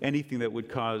anything that would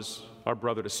cause our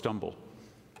brother to stumble.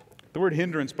 The word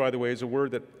hindrance, by the way, is a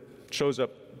word that shows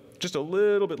up just a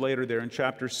little bit later there in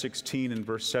chapter 16 and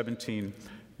verse 17.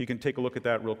 You can take a look at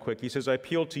that real quick. He says, I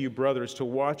appeal to you, brothers, to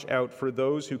watch out for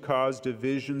those who cause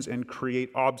divisions and create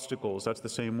obstacles. That's the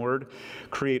same word.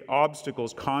 Create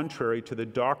obstacles contrary to the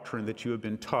doctrine that you have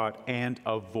been taught, and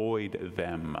avoid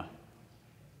them.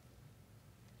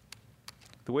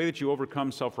 The way that you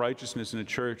overcome self-righteousness in a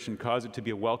church and cause it to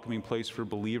be a welcoming place for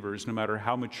believers, no matter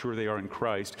how mature they are in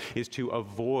Christ, is to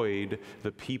avoid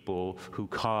the people who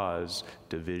cause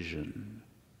division.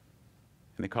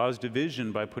 And they cause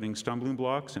division by putting stumbling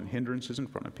blocks and hindrances in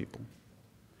front of people.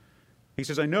 He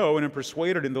says, I know and am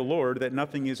persuaded in the Lord that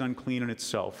nothing is unclean in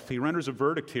itself. He renders a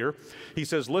verdict here. He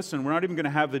says, listen, we're not even going to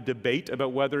have the debate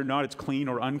about whether or not it's clean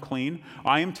or unclean.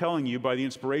 I am telling you by the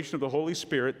inspiration of the Holy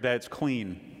Spirit that it's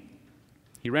clean.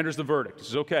 He renders the verdict. He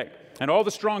says, okay. And all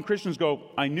the strong Christians go,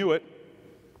 I knew it.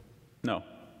 No.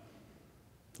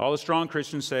 All the strong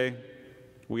Christians say,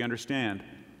 we understand.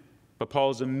 But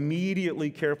Paul is immediately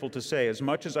careful to say, as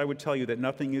much as I would tell you that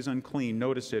nothing is unclean,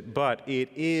 notice it, but it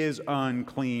is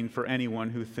unclean for anyone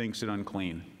who thinks it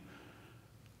unclean.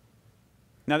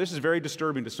 Now, this is very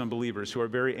disturbing to some believers who are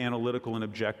very analytical and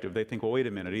objective. They think, well, wait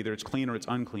a minute, either it's clean or it's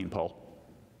unclean, Paul.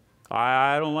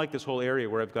 I don't like this whole area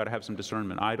where I've got to have some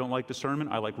discernment. I don't like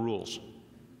discernment, I like rules.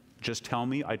 Just tell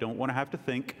me, I don't want to have to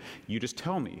think. You just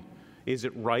tell me, is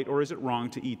it right or is it wrong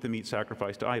to eat the meat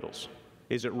sacrificed to idols?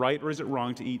 Is it right or is it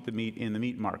wrong to eat the meat in the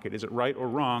meat market? Is it right or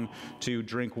wrong to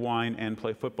drink wine and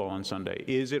play football on Sunday?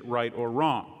 Is it right or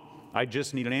wrong? I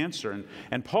just need an answer.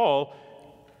 And Paul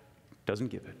doesn't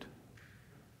give it.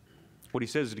 What he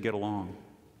says is to get along.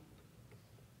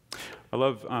 I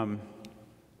love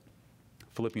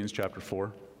Philippians chapter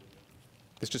 4.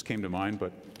 This just came to mind,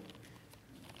 but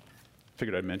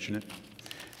figured I'd mention it.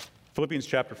 Philippians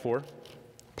chapter 4.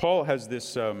 Paul has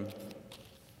this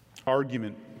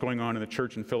argument going on in the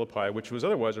church in Philippi, which was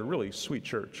otherwise a really sweet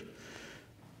church.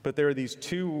 But there are these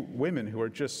two women who are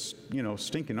just,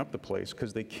 stinking up the place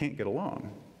because they can't get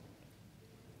along.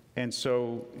 And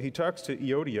so he talks to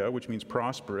Euodia, which means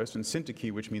prosperous, and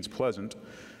Syntyche, which means pleasant.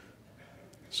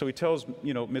 So he tells,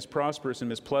 Miss Prosperous and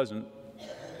Miss Pleasant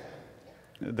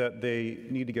that they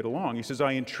need to get along. He says,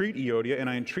 I entreat Euodia and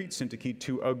I entreat Syntyche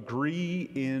to agree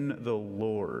in the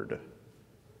Lord.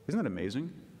 Isn't that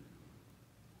amazing?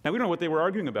 Now, we don't know what they were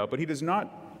arguing about, but he does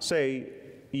not say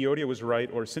Euodia was right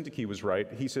or Syntyche was right.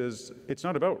 He says it's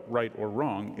not about right or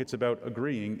wrong. It's about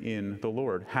agreeing in the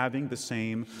Lord, having the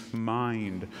same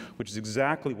mind, which is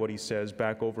exactly what he says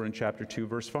back over in chapter 2,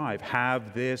 verse 5.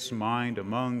 Have this mind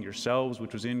among yourselves,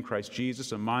 which was in Christ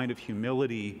Jesus, a mind of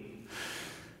humility.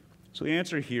 So the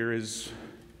answer here is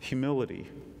humility.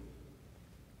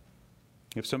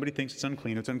 If somebody thinks it's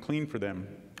unclean for them.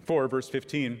 4, verse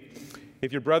 15.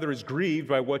 If your brother is grieved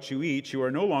by what you eat, you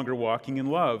are no longer walking in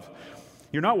love.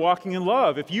 You're not walking in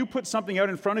love. If you put something out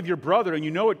in front of your brother and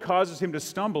you know it causes him to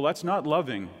stumble, that's not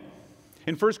loving.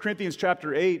 In 1 Corinthians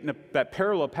chapter 8, in that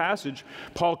parallel passage,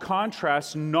 Paul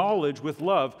contrasts knowledge with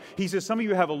love. He says, some of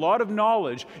you have a lot of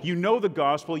knowledge. You know the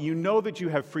gospel. You know that you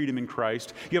have freedom in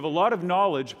Christ. You have a lot of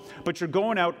knowledge, but you're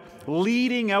going out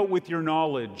leading out with your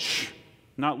knowledge,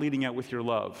 not leading out with your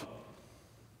love.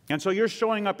 And so you're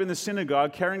showing up in the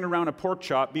synagogue carrying around a pork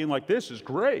chop being like, this is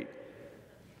great.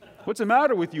 What's the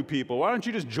matter with you people? Why don't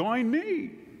you just join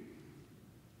me?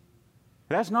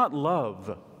 That's not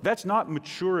love. That's not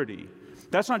maturity.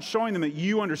 That's not showing them that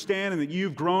you understand and that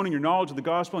you've grown in your knowledge of the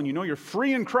gospel and you know you're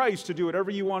free in Christ to do whatever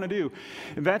you want to do.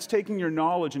 And that's taking your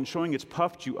knowledge and showing it's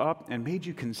puffed you up and made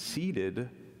you conceited.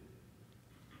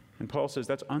 And Paul says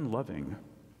that's unloving.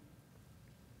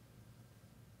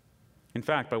 In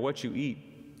fact, by what you eat,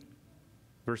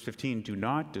 verse 15, do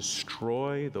not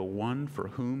destroy the one for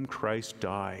whom Christ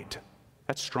died.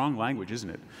 That's strong language, isn't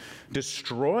it?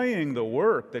 Destroying the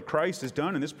work that Christ has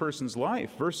done in this person's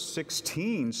life. Verse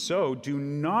 16, so do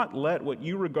not let what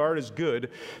you regard as good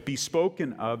be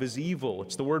spoken of as evil.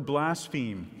 It's the word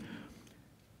blaspheme.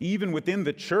 Even within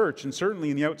the church and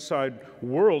certainly in the outside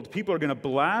world, people are going to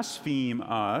blaspheme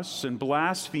us and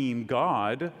blaspheme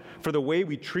God for the way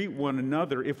we treat one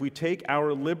another if we take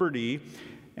our liberty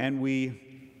and we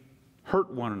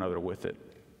hurt one another with it.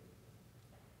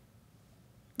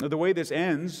 The way this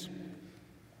ends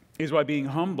is by being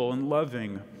humble and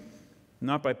loving,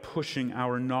 not by pushing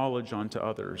our knowledge onto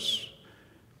others.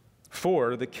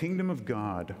 For the kingdom of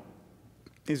God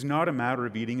is not a matter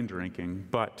of eating and drinking,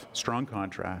 but, strong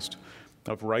contrast,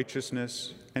 of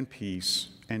righteousness and peace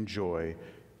and joy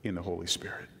in the Holy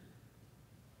Spirit.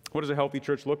 What does a healthy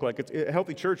church look like? A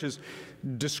healthy church is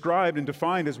described and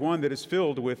defined as one that is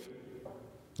filled with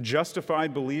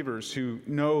Justified believers who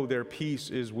know their peace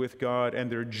is with God and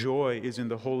their joy is in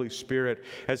the Holy Spirit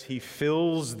as He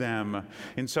fills them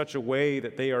in such a way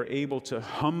that they are able to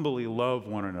humbly love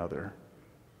one another.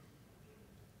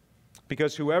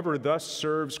 Because whoever thus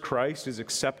serves Christ is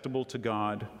acceptable to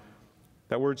God.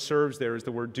 That word serves there is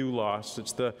the word doulos.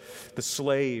 It's the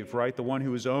slave, right? The one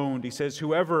who is owned. He says,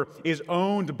 whoever is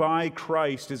owned by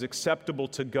Christ is acceptable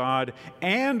to God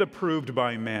and approved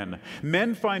by men.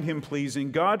 Men find him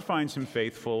pleasing. God finds him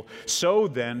faithful. So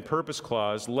then, purpose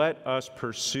clause, let us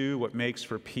pursue what makes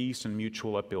for peace and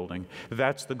mutual upbuilding.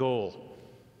 That's the goal.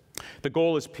 The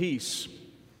goal is peace.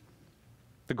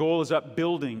 The goal is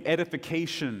upbuilding,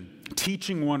 edification,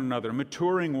 teaching one another,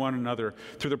 maturing one another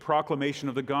through the proclamation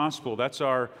of the gospel. That's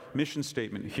our mission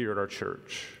statement here at our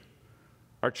church.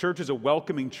 Our church is a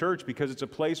welcoming church because it's a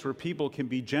place where people can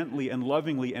be gently and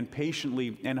lovingly and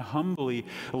patiently and humbly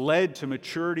led to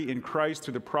maturity in Christ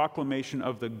through the proclamation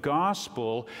of the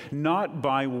gospel, not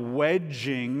by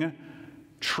wedging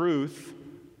truth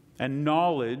and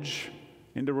knowledge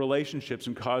into relationships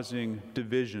and causing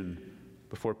division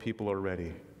before people are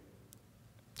ready.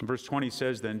 Verse 20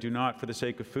 says then, do not, for the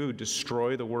sake of food,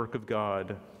 destroy the work of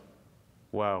God.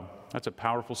 Wow, that's a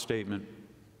powerful statement.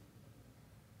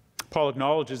 Paul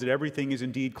acknowledges that everything is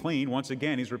indeed clean. Once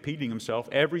again, he's repeating himself.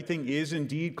 Everything is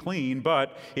indeed clean,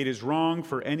 but it is wrong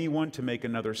for anyone to make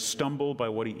another stumble by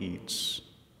what he eats.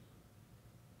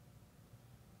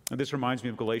 And this reminds me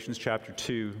of Galatians chapter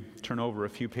 2. Turn over a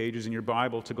few pages in your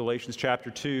Bible to Galatians chapter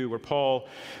 2, where Paul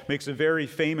makes a very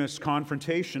famous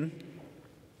confrontation.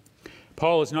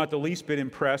 Paul is not the least bit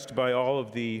impressed by all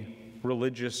of the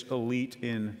religious elite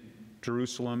in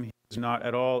Jerusalem. He is not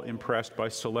at all impressed by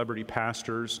celebrity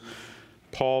pastors.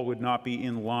 Paul would not be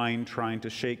in line trying to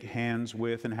shake hands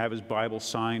with and have his Bible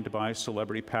signed by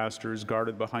celebrity pastors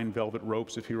guarded behind velvet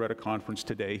ropes. If he were at a conference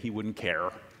today, he wouldn't care.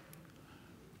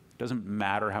 It doesn't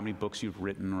matter how many books you've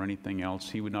written or anything else.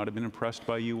 He would not have been impressed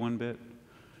by you one bit.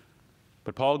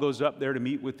 But Paul goes up there to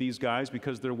meet with these guys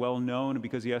because they're well known and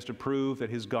because he has to prove that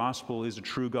his gospel is a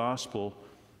true gospel.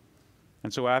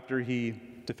 And so after he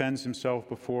defends himself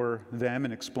before them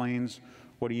and explains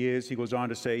what he is, he goes on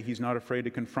to say he's not afraid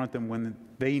to confront them when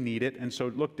they need it. And so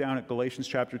look down at Galatians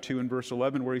chapter 2 and verse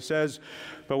 11 where he says,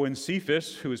 but when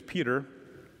Cephas, who is Peter,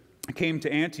 came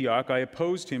to Antioch, I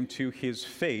opposed him to his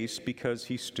face because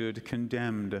he stood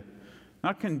condemned.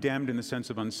 Not condemned in the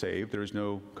sense of unsaved. There is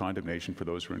no condemnation for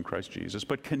those who are in Christ Jesus,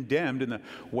 but condemned in the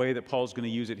way that Paul's going to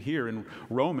use it here in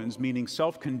Romans, meaning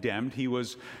self-condemned. He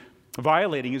was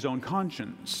violating his own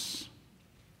conscience.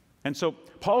 And so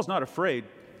Paul's not afraid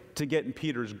to get in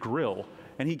Peter's grill,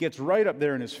 and he gets right up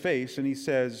there in his face and he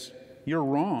says, you're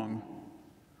wrong.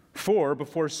 For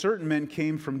before certain men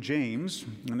came from James,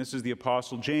 and this is the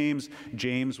apostle James.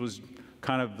 James was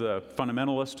kind of the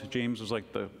fundamentalist. James was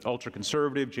like the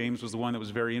ultra-conservative. James was the one that was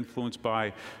very influenced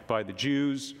by the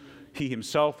Jews. He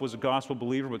himself was a gospel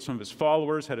believer, but some of his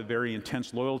followers had a very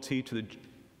intense loyalty to the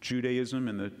Judaism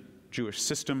and the Jewish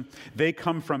system. They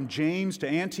come from James to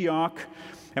Antioch,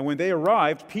 and when they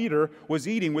arrived, Peter was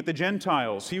eating with the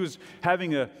Gentiles. He was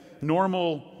having a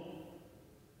normal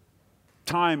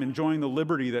time enjoying the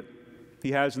liberty that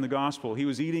he has in the gospel. He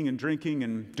was eating and drinking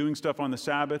and doing stuff on the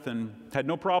Sabbath and had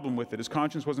no problem with it. His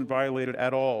conscience wasn't violated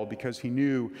at all because he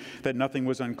knew that nothing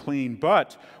was unclean.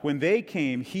 But when they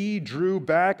came, he drew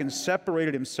back and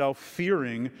separated himself,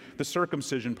 fearing the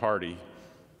circumcision party.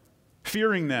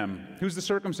 Fearing them. Who's the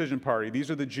circumcision party? These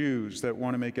are the Jews that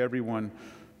want to make everyone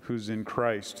who's in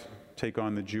Christ take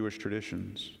on the Jewish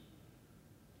traditions.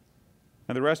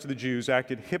 And the rest of the Jews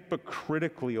acted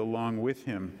hypocritically along with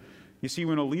him. You see,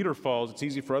 when a leader falls, it's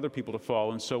easy for other people to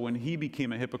fall. And so when he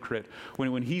became a hypocrite,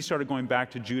 when he started going back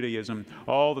to Judaism,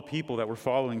 all the people that were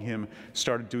following him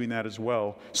started doing that as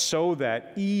well. So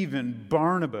that even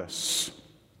Barnabas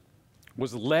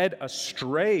was led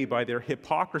astray by their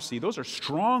hypocrisy. Those are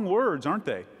strong words, aren't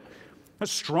they?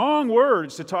 That's strong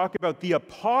words to talk about the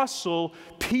apostle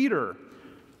Peter.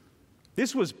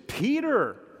 This was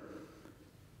Peter.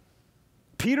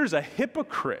 Peter's a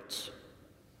hypocrite.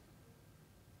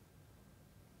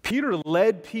 Peter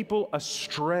led people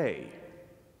astray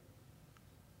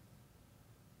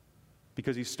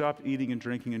because he stopped eating and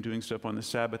drinking and doing stuff on the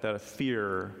Sabbath out of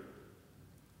fear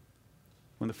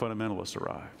when the fundamentalists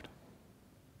arrived.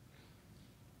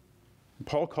 And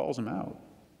Paul calls him out.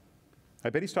 I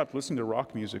bet he stopped listening to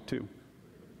rock music too,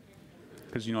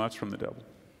 because you know that's from the devil.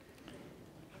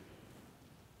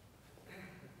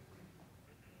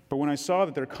 But when I saw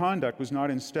that their conduct was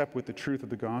not in step with the truth of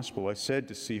the gospel, I said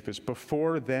to Cephas,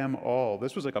 before them all,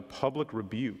 this was like a public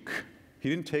rebuke. He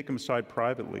didn't take him aside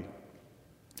privately.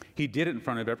 He did it in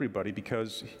front of everybody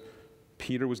because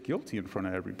Peter was guilty in front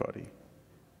of everybody. And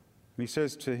he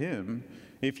says to him,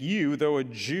 if you, though a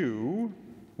Jew,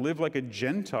 live like a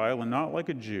Gentile and not like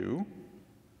a Jew,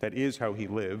 that is how he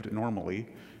lived normally,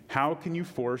 how can you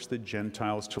force the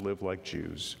Gentiles to live like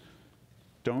Jews?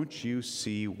 Don't you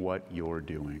see what you're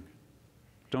doing?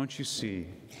 Don't you see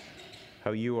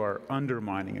how you are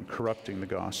undermining and corrupting the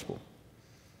gospel?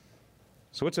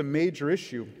 So it's a major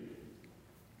issue.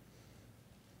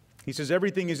 He says,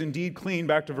 everything is indeed clean,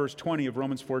 back to verse 20 of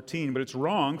Romans 14, but it's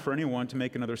wrong for anyone to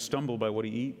make another stumble by what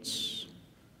he eats.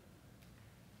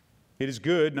 It is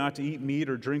good not to eat meat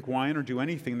or drink wine or do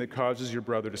anything that causes your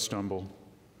brother to stumble.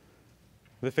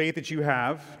 The faith that you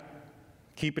have,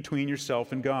 keep between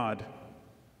yourself and God.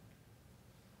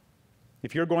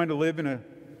 If you're going to live in a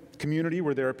community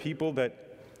where there are people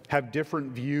that have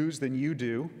different views than you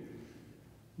do,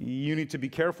 you need to be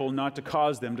careful not to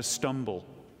cause them to stumble.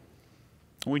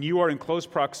 When you are in close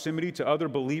proximity to other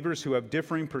believers who have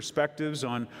differing perspectives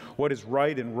on what is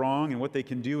right and wrong and what they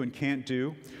can do and can't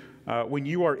do, when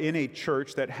you are in a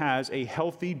church that has a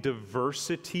healthy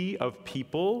diversity of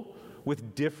people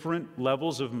with different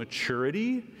levels of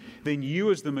maturity, then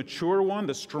you as the mature one,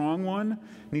 the strong one,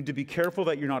 need to be careful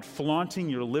that you're not flaunting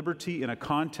your liberty in a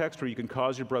context where you can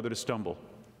cause your brother to stumble.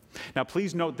 Now,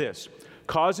 please note this.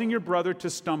 Causing your brother to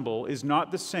stumble is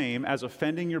not the same as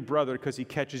offending your brother because he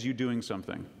catches you doing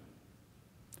something.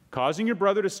 Causing your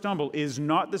brother to stumble is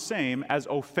not the same as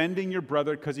offending your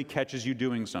brother because he catches you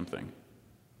doing something.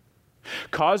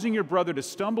 Causing your brother to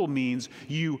stumble means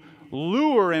you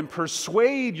lure and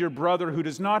persuade your brother who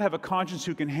does not have a conscience,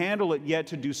 who can handle it yet,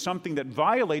 to do something that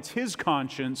violates his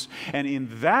conscience, and in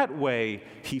that way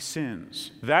he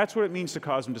sins. That's what it means to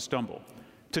cause him to stumble,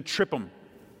 to trip him.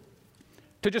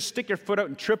 To just stick your foot out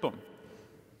and trip him.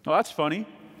 Well, that's funny.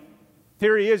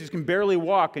 Here he is, he can barely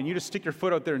walk, and you just stick your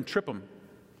foot out there and trip him.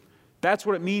 That's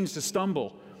what it means to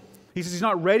stumble. He says he's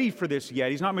not ready for this yet.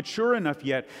 He's not mature enough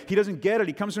yet. He doesn't get it.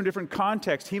 He comes from a different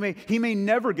context. He may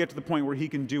never get to the point where he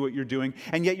can do what you're doing,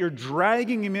 and yet you're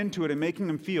dragging him into it and making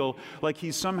him feel like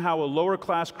he's somehow a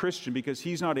lower-class Christian because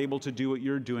he's not able to do what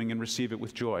you're doing and receive it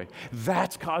with joy.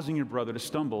 That's causing your brother to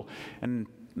stumble, and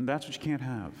that's what you can't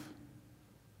have.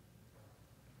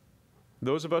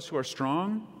 Those of us who are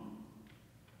strong,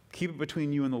 keep it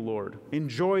between you and the Lord.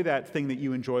 Enjoy that thing that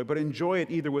you enjoy, but enjoy it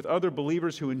either with other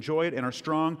believers who enjoy it and are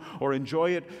strong, or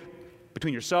enjoy it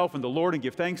between yourself and the Lord and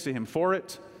give thanks to Him for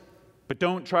it. But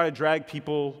don't try to drag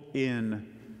people in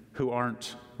who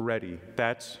aren't ready.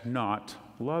 That's not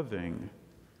loving.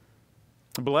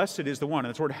 Blessed is the one, and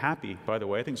that's the word happy, by the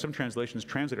way. I think some translations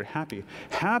translate it happy.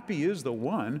 Happy is the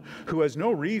one who has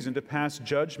no reason to pass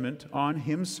judgment on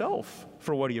himself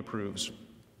for what he approves.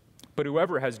 But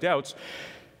whoever has doubts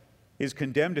is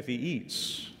condemned if he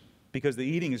eats, because the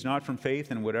eating is not from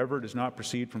faith, and whatever does not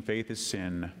proceed from faith is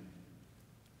sin.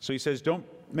 So he says, don't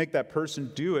make that person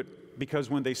do it, because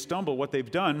when they stumble, what they've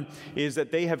done is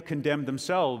that they have condemned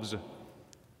themselves.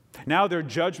 Now their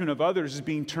judgment of others is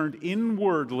being turned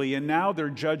inwardly, and now they're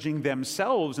judging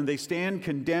themselves, and they stand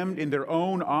condemned in their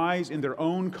own eyes, in their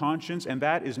own conscience, and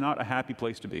that is not a happy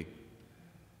place to be.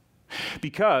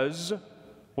 Because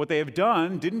what they have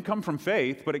done didn't come from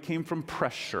faith, but it came from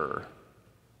pressure.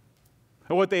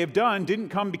 And what they have done didn't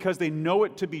come because they know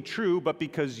it to be true, but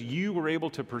because you were able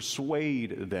to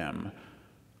persuade them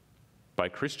by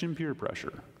Christian peer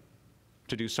pressure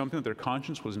to do something that their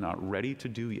conscience was not ready to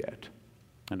do yet.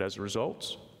 And as a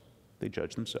result, they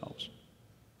judge themselves.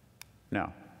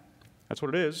 Now, that's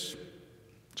what it is.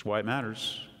 That's why it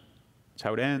matters. It's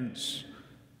how it ends.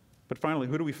 But finally,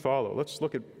 who do we follow? Let's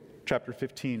look at chapter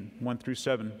 15, 1 through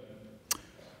 7.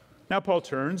 Now Paul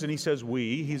turns and he says,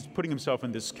 we. He's putting himself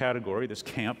in this category, this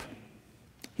camp.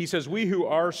 He says, we who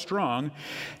are strong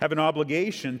have an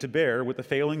obligation to bear with the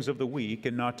failings of the weak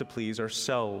and not to please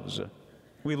ourselves.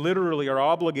 We literally are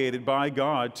obligated by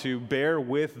God to bear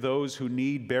with those who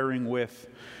need bearing with.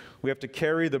 We have to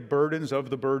carry the burdens of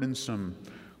the burdensome.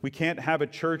 We can't have a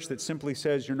church that simply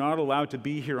says you're not allowed to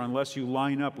be here unless you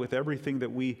line up with everything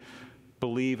that we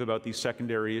believe about these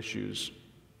secondary issues.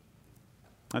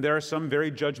 And there are some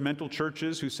very judgmental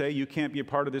churches who say you can't be a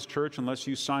part of this church unless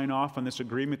you sign off on this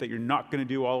agreement that you're not going to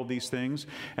do all of these things.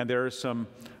 And there are some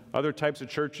other types of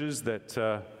churches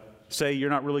that say you're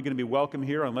not really going to be welcome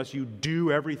here unless you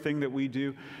do everything that we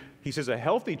do. He says a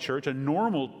healthy church, a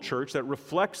normal church that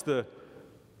reflects the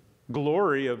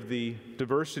glory of the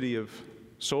diversity of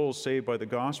souls saved by the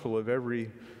gospel of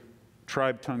every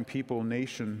tribe, tongue, people,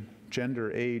 nation,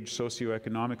 gender, age,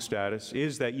 socioeconomic status,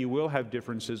 is that you will have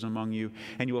differences among you,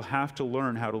 and you will have to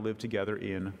learn how to live together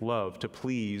in love, to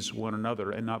please one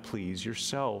another and not please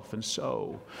yourself. And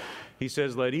so, he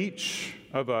says, let each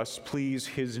of us please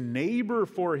his neighbor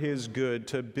for his good,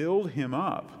 to build him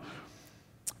up.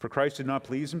 For Christ did not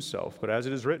please himself, but as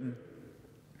it is written,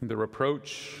 the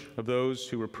reproach of those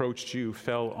who reproached you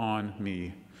fell on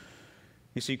me.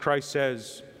 You see, Christ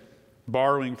says,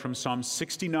 borrowing from Psalm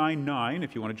 69:9,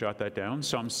 if you want to jot that down,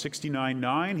 Psalm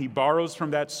 69:9, he borrows from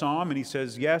that psalm and he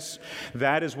says, yes,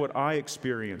 that is what I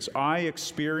experience. I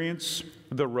experience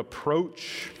the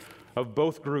reproach of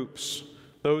both groups,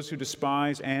 those who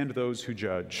despise and those who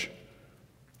judge.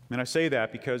 And I say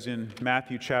that because in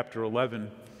Matthew chapter 11,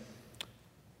 it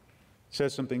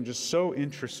says something just so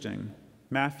interesting.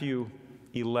 Matthew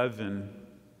 11,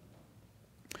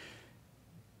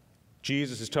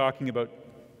 Jesus is talking about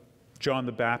John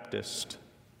the Baptist.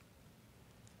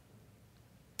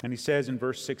 And he says in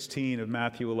verse 16 of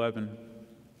Matthew 11,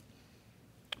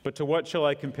 but to what shall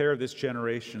I compare this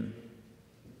generation?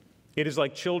 It is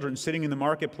like children sitting in the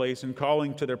marketplace and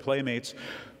calling to their playmates,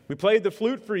 we played the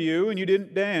flute for you and you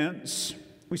didn't dance.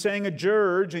 We sang a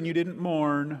dirge and you didn't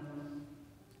mourn.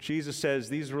 Jesus says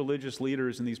these religious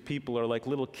leaders and these people are like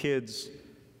little kids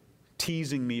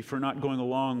teasing me for not going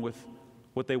along with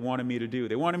what they wanted me to do.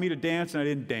 They wanted me to dance and I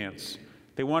didn't dance.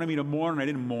 They wanted me to mourn and I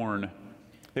didn't mourn.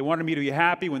 They wanted me to be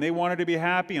happy when they wanted to be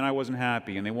happy and I wasn't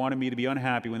happy. And they wanted me to be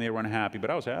unhappy when they were unhappy,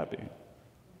 but I was happy.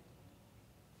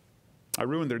 I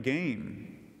ruined their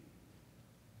game.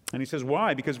 And he says,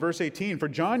 why? Because verse 18, for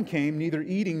John came neither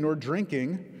eating nor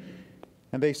drinking,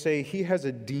 and they say he has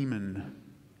a demon.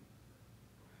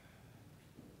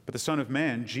 But the Son of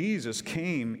Man, Jesus,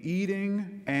 came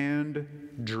eating and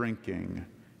drinking.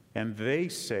 And they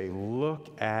say,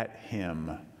 look at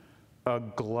him, a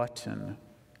glutton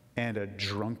and a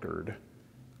drunkard,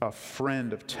 a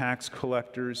friend of tax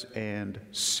collectors and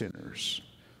sinners.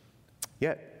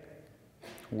 Yet,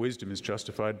 wisdom is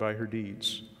justified by her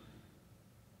deeds.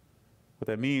 What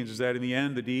that means is that in the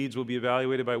end, the deeds will be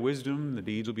evaluated by wisdom, the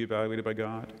deeds will be evaluated by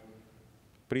God.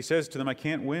 But he says to them, I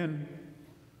can't win.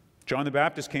 John the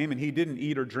Baptist came and he didn't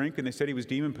eat or drink, and they said he was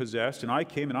demon-possessed. And I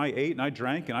came and I ate and I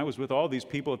drank, and I was with all these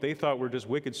people that they thought were just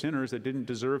wicked sinners that didn't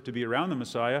deserve to be around the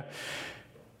Messiah.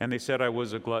 And they said I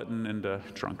was a glutton and a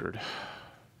drunkard.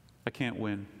 I can't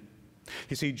win.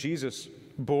 You see, Jesus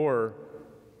bore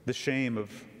the shame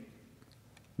of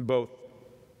both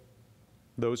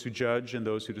those who judge and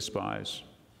those who despise.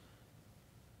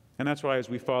 And that's why as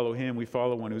we follow him, we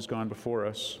follow one who's gone before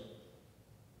us.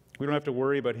 We don't have to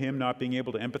worry about him not being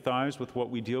able to empathize with what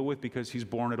we deal with because he's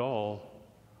borne it all.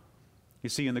 You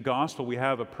see, in the gospel, we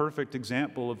have a perfect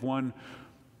example of one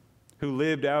who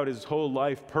lived out his whole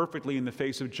life perfectly in the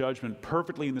face of judgment,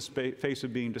 perfectly in the face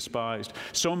of being despised.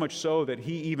 So much so that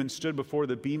he even stood before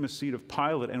the bema seat of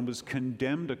Pilate and was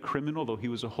condemned a criminal, though he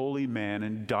was a holy man,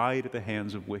 and died at the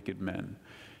hands of wicked men,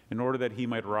 in order that he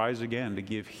might rise again to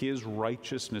give his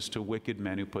righteousness to wicked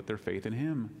men who put their faith in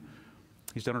him.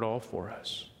 He's done it all for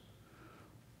us.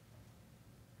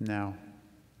 Now,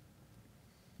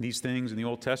 these things in the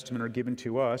Old Testament are given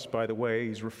to us. By the way,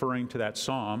 he's referring to that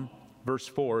psalm. Verse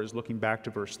 4 is looking back to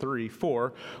verse 3.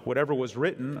 For whatever was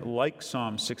written, like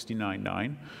Psalm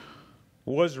 69:9,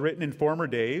 was written in former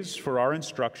days for our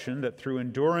instruction, that through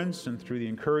endurance and through the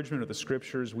encouragement of the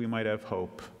Scriptures we might have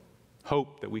hope.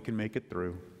 Hope that we can make it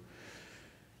through.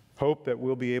 Hope that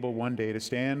we'll be able one day to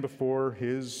stand before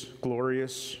his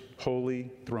glorious,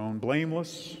 holy throne,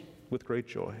 blameless with great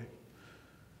joy.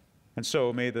 And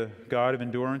so may the God of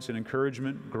endurance and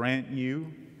encouragement grant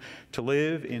you to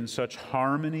live in such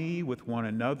harmony with one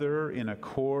another in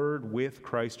accord with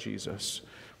Christ Jesus.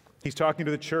 He's talking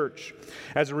to the church.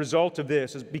 As a result of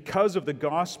this, because of the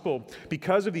gospel,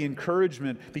 because of the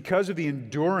encouragement, because of the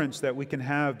endurance that we can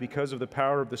have because of the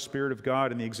power of the Spirit of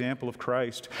God and the example of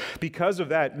Christ, because of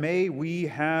that, may we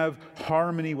have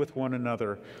harmony with one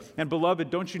another. And beloved,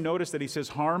 don't you notice that he says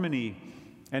harmony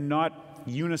and not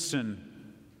unison?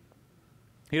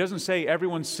 He doesn't say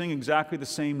everyone sing exactly the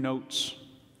same notes.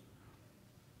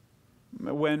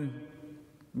 When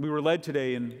we were led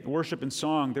today in worship and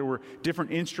song, there were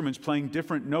different instruments playing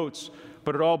different notes,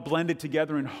 but it all blended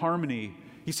together in harmony.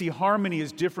 You see, harmony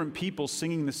is different people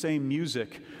singing the same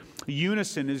music.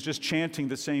 Unison is just chanting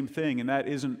the same thing, and that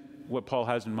isn't what Paul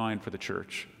has in mind for the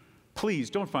church. Please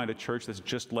don't find a church that's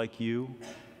just like you,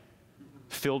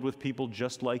 filled with people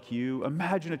just like you.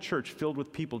 Imagine a church filled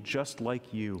with people just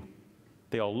like you.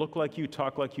 They all look like you,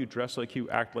 talk like you, dress like you,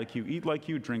 act like you, eat like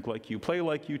you, drink like you, play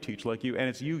like you, teach like you, and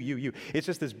it's you, you, you. It's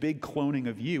just this big cloning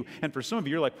of you. And for some of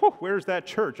you, you're like, whew, where's that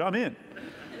church? I'm in.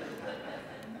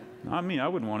 Not me, I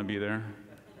wouldn't want to be there.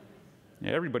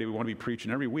 Yeah, everybody would want to be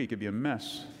preaching every week. It'd be a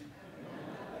mess.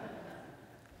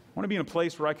 I want to be in a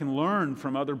place where I can learn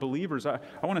from other believers. I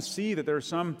want to see that there are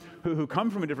some who come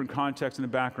from a different context and a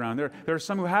background. There are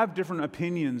some who have different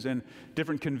opinions and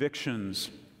different convictions.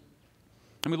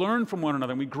 And we learn from one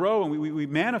another, and we grow, and we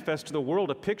manifest to the world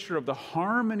a picture of the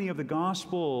harmony of the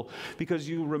gospel, because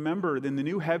you remember in the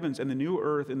new heavens and the new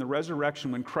earth, in the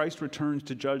resurrection, when Christ returns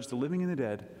to judge the living and the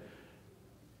dead,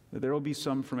 that there will be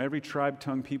some from every tribe,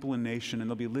 tongue, people, and nation, and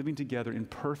they'll be living together in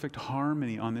perfect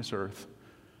harmony on this earth,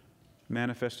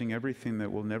 manifesting everything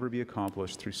that will never be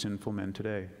accomplished through sinful men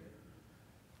today.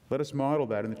 Let us model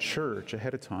that in the church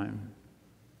ahead of time.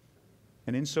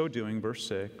 And in so doing, verse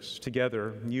 6,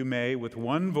 together you may with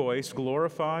one voice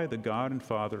glorify the God and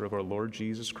Father of our Lord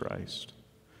Jesus Christ.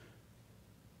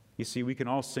 You see, we can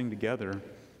all sing together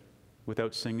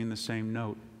without singing the same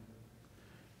note.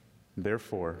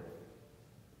 Therefore,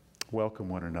 welcome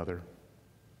one another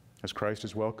as Christ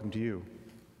has welcomed you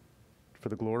for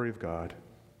the glory of God.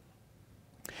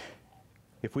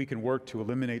 If we can work to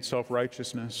eliminate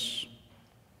self-righteousness,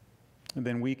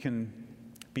 then we can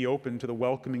be open to the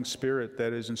welcoming spirit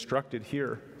that is instructed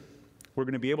here. We're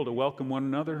going to be able to welcome one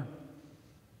another.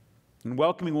 And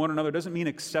welcoming one another doesn't mean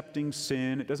accepting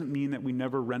sin. It doesn't mean that we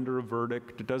never render a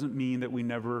verdict. It doesn't mean that we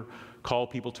never call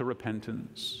people to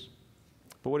repentance.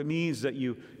 But what it means is that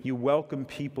you welcome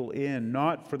people in,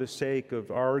 not for the sake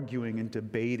of arguing and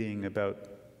debating about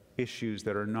issues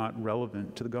that are not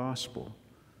relevant to the gospel.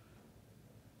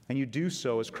 And you do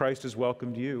so as Christ has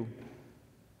welcomed you.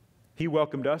 He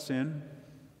welcomed us in.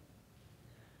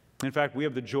 In fact, we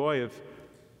have the joy of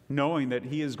knowing that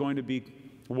He is going to be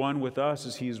one with us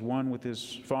as He is one with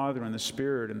His Father and the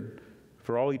Spirit, and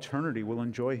for all eternity we'll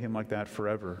enjoy Him like that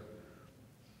forever.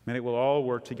 And it will all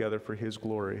work together for His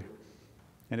glory.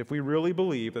 And if we really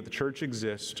believe that the church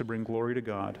exists to bring glory to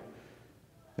God,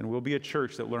 then we'll be a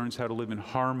church that learns how to live in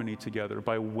harmony together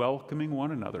by welcoming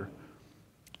one another,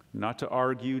 not to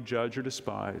argue, judge, or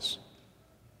despise,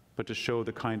 but to show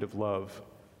the kind of love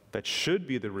that should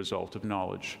be the result of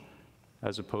knowledge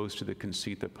as opposed to the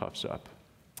conceit that puffs up.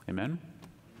 Amen?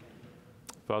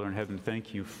 Father in heaven,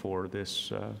 thank you for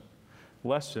this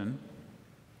lesson,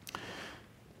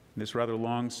 this rather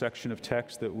long section of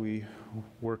text that we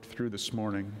worked through this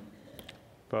morning.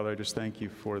 Father, I just thank you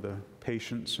for the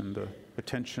patience and the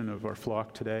attention of our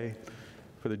flock today,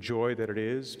 for the joy that it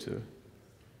is to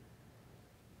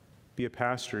be a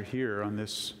pastor here on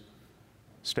this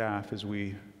staff as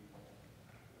we,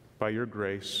 by your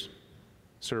grace,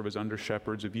 serve as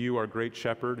under-shepherds of you, our great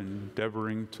shepherd,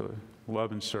 endeavoring to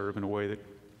love and serve in a way that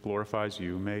glorifies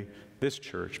you. May this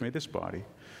church, may this body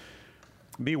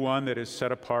be one that is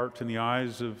set apart in the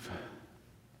eyes of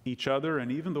each other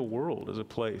and even the world as a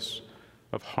place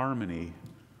of harmony,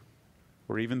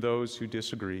 where even those who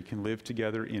disagree can live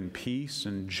together in peace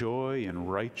and joy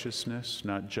and righteousness,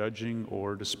 not judging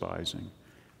or despising,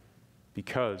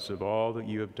 because of all that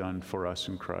you have done for us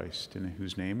in Christ, in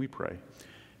whose name we pray.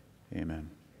 Amen.